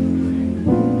worked.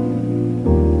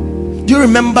 Do you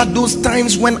remember those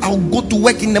times when I'll go to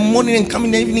work in the morning and come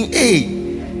in the evening? Hey,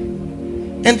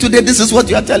 and today this is what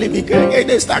you are telling me. Hey,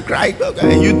 they start crying.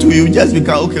 Okay, and you too, you just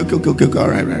become okay, all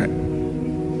right.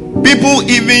 People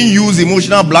even use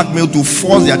emotional blackmail to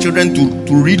force their children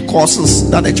to read courses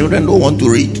that the children don't want to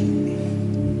read.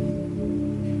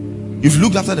 You've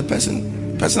looked after the person.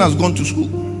 person has gone to school.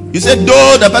 You said,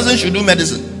 though the person should do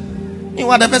medicine.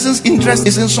 Meanwhile, the person's interest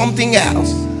is in something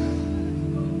else.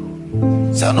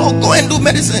 So, no, go and do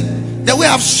medicine. The way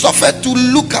I've suffered to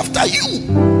look after you.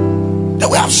 The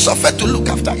way I've suffered to look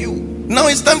after you. Now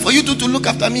it's time for you to look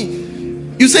after me.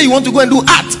 You say you want to go and do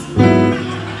art.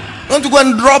 You want to go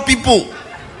and draw people.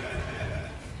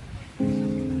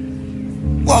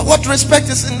 Well, what respect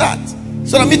is in that?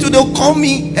 So that me too, they'll call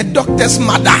me a doctor's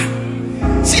mother.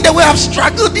 See the way I've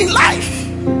struggled in life.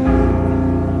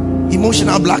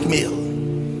 Emotional blackmail.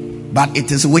 But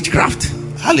it is witchcraft.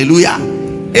 Hallelujah.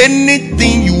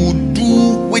 Anything you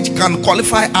do which can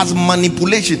qualify as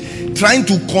manipulation, trying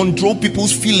to control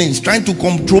people's feelings, trying to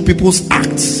control people's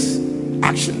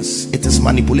actions, it is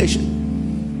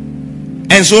manipulation.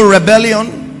 And so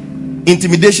rebellion,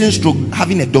 intimidation, stroke,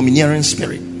 having a domineering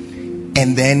spirit,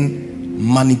 and then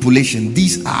manipulation.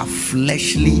 These are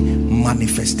fleshly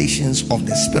manifestations of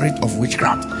the spirit of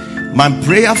witchcraft. My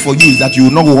prayer for you is that you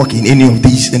will not walk in any of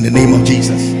these in the name of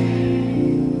Jesus.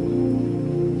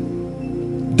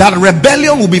 That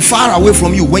rebellion will be far away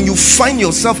from you. When you find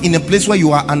yourself in a place where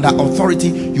you are under authority,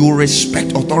 you will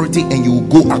respect authority and you will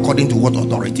go according to what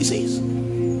authority says.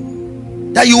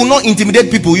 That you will not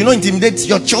intimidate people. You will not intimidate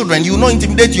your children. You will not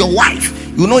intimidate your wife.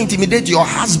 You will not intimidate your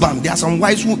husband. There are some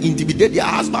wives who intimidate their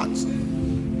husbands.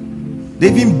 They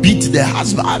even beat their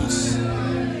husbands.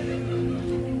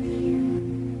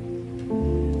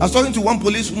 I was talking to one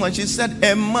policewoman. She said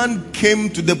a man came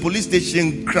to the police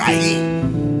station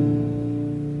crying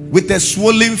with a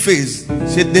swollen face.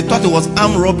 They thought it was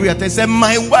armed robbery. And they said,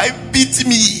 my wife beat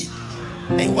me.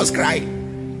 And he was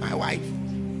crying. My wife.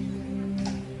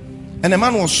 And the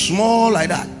man was small like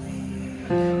that.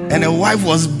 And the wife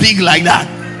was big like that.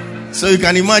 So you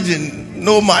can imagine,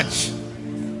 no match.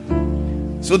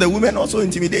 So the women also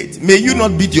intimidate. May you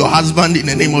not beat your husband in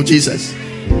the name of Jesus.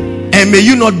 And may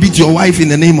you not beat your wife in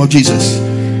the name of Jesus.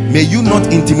 May you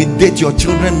not intimidate your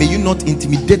children. May you not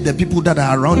intimidate the people that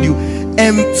are around you.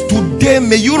 And today,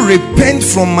 may you repent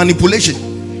from manipulation.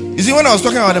 You see, when I was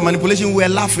talking about the manipulation, we were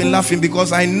laughing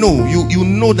because I know you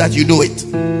know that you do it.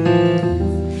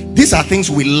 These are things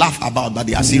we laugh about, but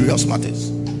they are serious matters.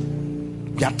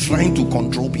 We are trying to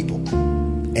control people,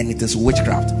 and it is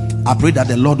witchcraft. I pray that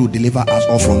the Lord will deliver us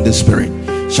all from this spirit.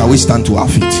 Shall we stand to our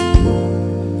feet?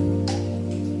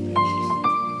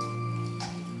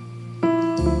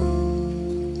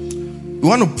 We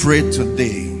want to pray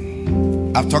today.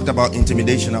 I've talked about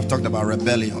intimidation. I've talked about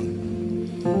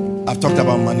rebellion. I've talked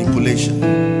about manipulation.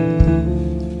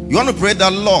 You want to pray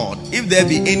that, Lord, if there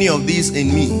be any of these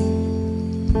in me,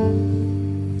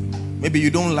 maybe you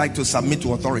don't like to submit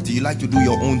to authority. You like to do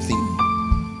your own thing.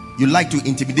 You like to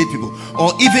intimidate people.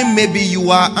 Or even maybe you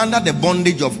are under the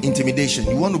bondage of intimidation.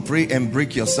 You want to pray and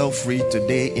break yourself free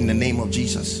today in the name of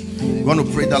Jesus. You want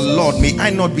to pray that, Lord, may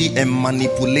I not be a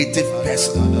manipulative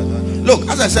person. Look,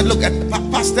 as I said, look,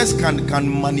 pastors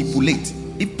can manipulate.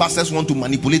 If pastors want to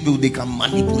manipulate people, they can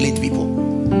manipulate people.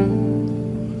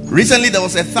 Recently, there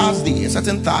was a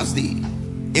certain Thursday.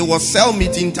 It was cell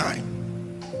meeting time.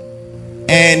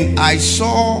 And I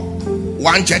saw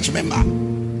one church member.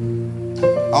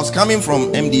 I was coming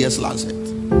from MDS Lancet,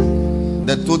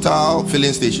 the Total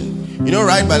filling station. You know,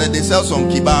 right by there, they sell some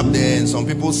kebab there, and some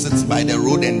people sit by the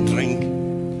road and drink.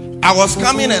 I was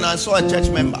coming and I saw a church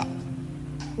member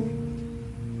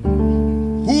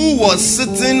who was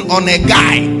sitting on a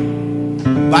guy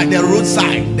by the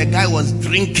roadside. The guy was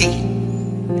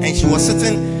drinking, and she was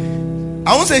sitting,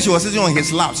 I won't say she was sitting on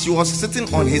his lap, she was sitting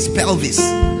on his pelvis.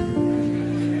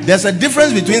 There's a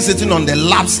difference between sitting on the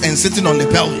laps and sitting on the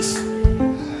pelvis.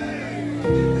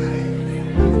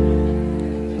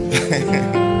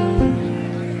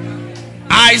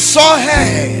 I saw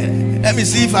her. Let me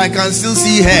see if I can still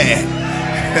see her.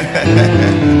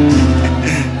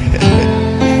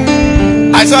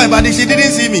 I saw her, but she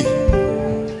didn't see me.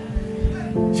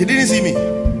 She didn't see me.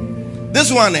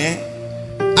 This one,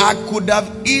 I could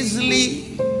have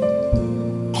easily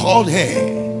called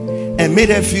her and made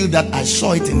her feel that I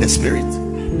saw it in the spirit.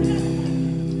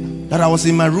 That I was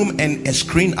in my room and a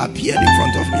screen appeared in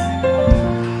front of me.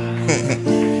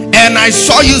 And I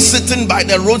saw you sitting by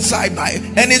the roadside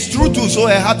and it's true too, so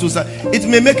I had to say, it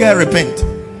may make her repent.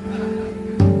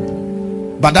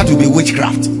 But that will be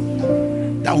witchcraft.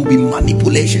 That will be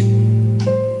manipulation.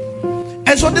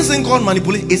 And so this thing called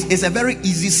manipulation is a very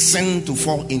easy sin to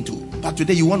fall into. But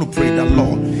today you want to pray that,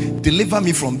 Lord, deliver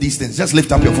me from these things. Just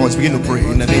lift up your voice, begin to pray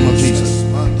in the name of Jesus.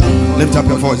 Lift up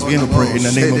your voice, begin to pray in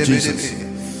the name of Jesus.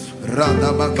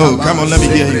 Oh, come on, let me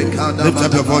hear you. Lift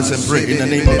up your voice and pray in the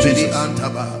name of Jesus.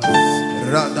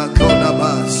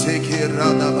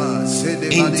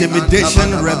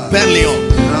 intimidation, rebellion.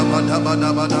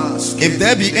 If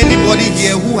there be anybody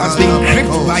here who has been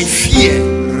gripped by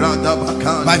fear,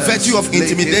 by virtue of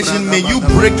intimidation, may you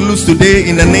break loose today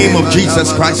in the name of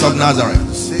Jesus Christ of Nazareth.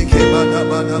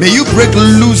 May you break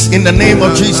loose in the name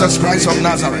of Jesus Christ of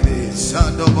Nazareth.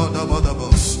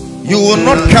 You will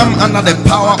not come under the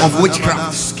power of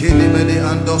witchcraft.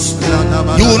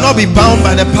 You will not be bound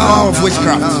by the power of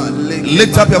witchcraft.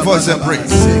 Lift up your voice and pray.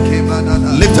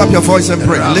 Lift up your voice and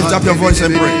pray. Lift up your voice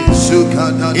and pray.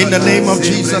 In the name of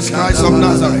Jesus Christ of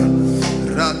Nazareth.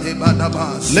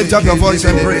 Lift up your voice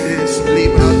and pray.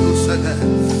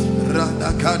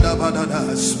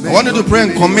 I want you to pray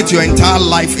and commit your entire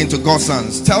life into God's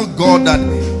hands. Tell God that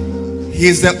He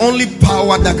is the only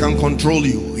power that can control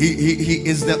you. He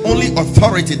is the only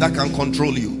authority that can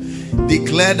control you.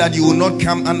 Declare that you will not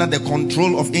come under the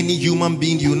control of any human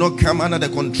being. You will not come under the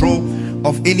control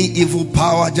of any evil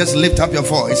power. Just lift up your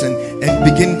voice and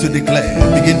begin to declare.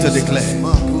 Begin to declare.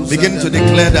 Begin to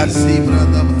declare that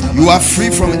you are free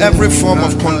from every form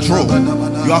of control.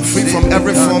 You are free from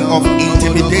every form of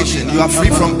intimidation. You are free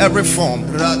from every form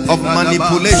of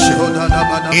manipulation.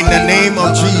 In the name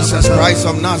of Jesus Christ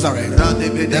of Nazareth,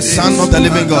 the Son of the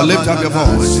living God. Lift up your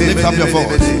voice. Lift up your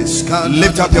voice.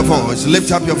 Lift up your voice.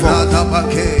 Lift up your voice.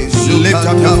 Lift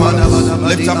up your voice.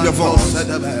 Lift up your voice.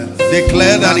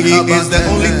 Declare that He is the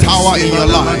only tower in your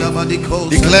life.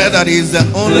 Declare that He is the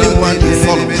only one to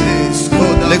follow.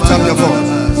 Lift up your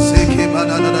voice.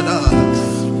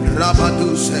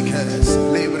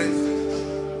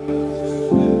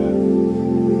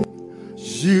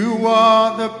 You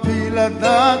are the pillar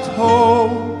that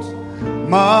holds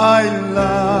my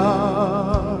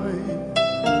life.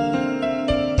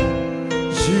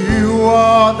 You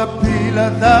are the pillar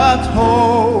that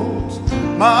holds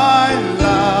my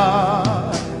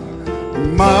life.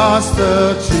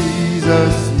 Master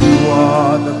Jesus, you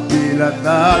are the pillar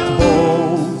that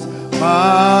holds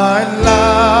my life.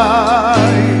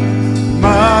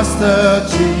 Master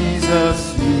Jesus,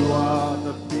 you are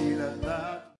the pillar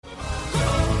that...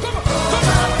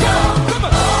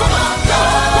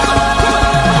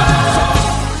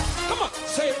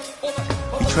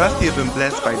 We trust you have been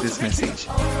blessed by this message.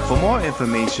 For more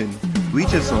information,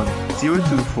 reach us on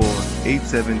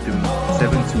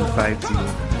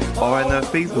 024-873-7250 or on our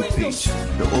Facebook page,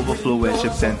 The Overflow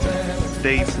Worship Center.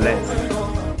 Stay blessed.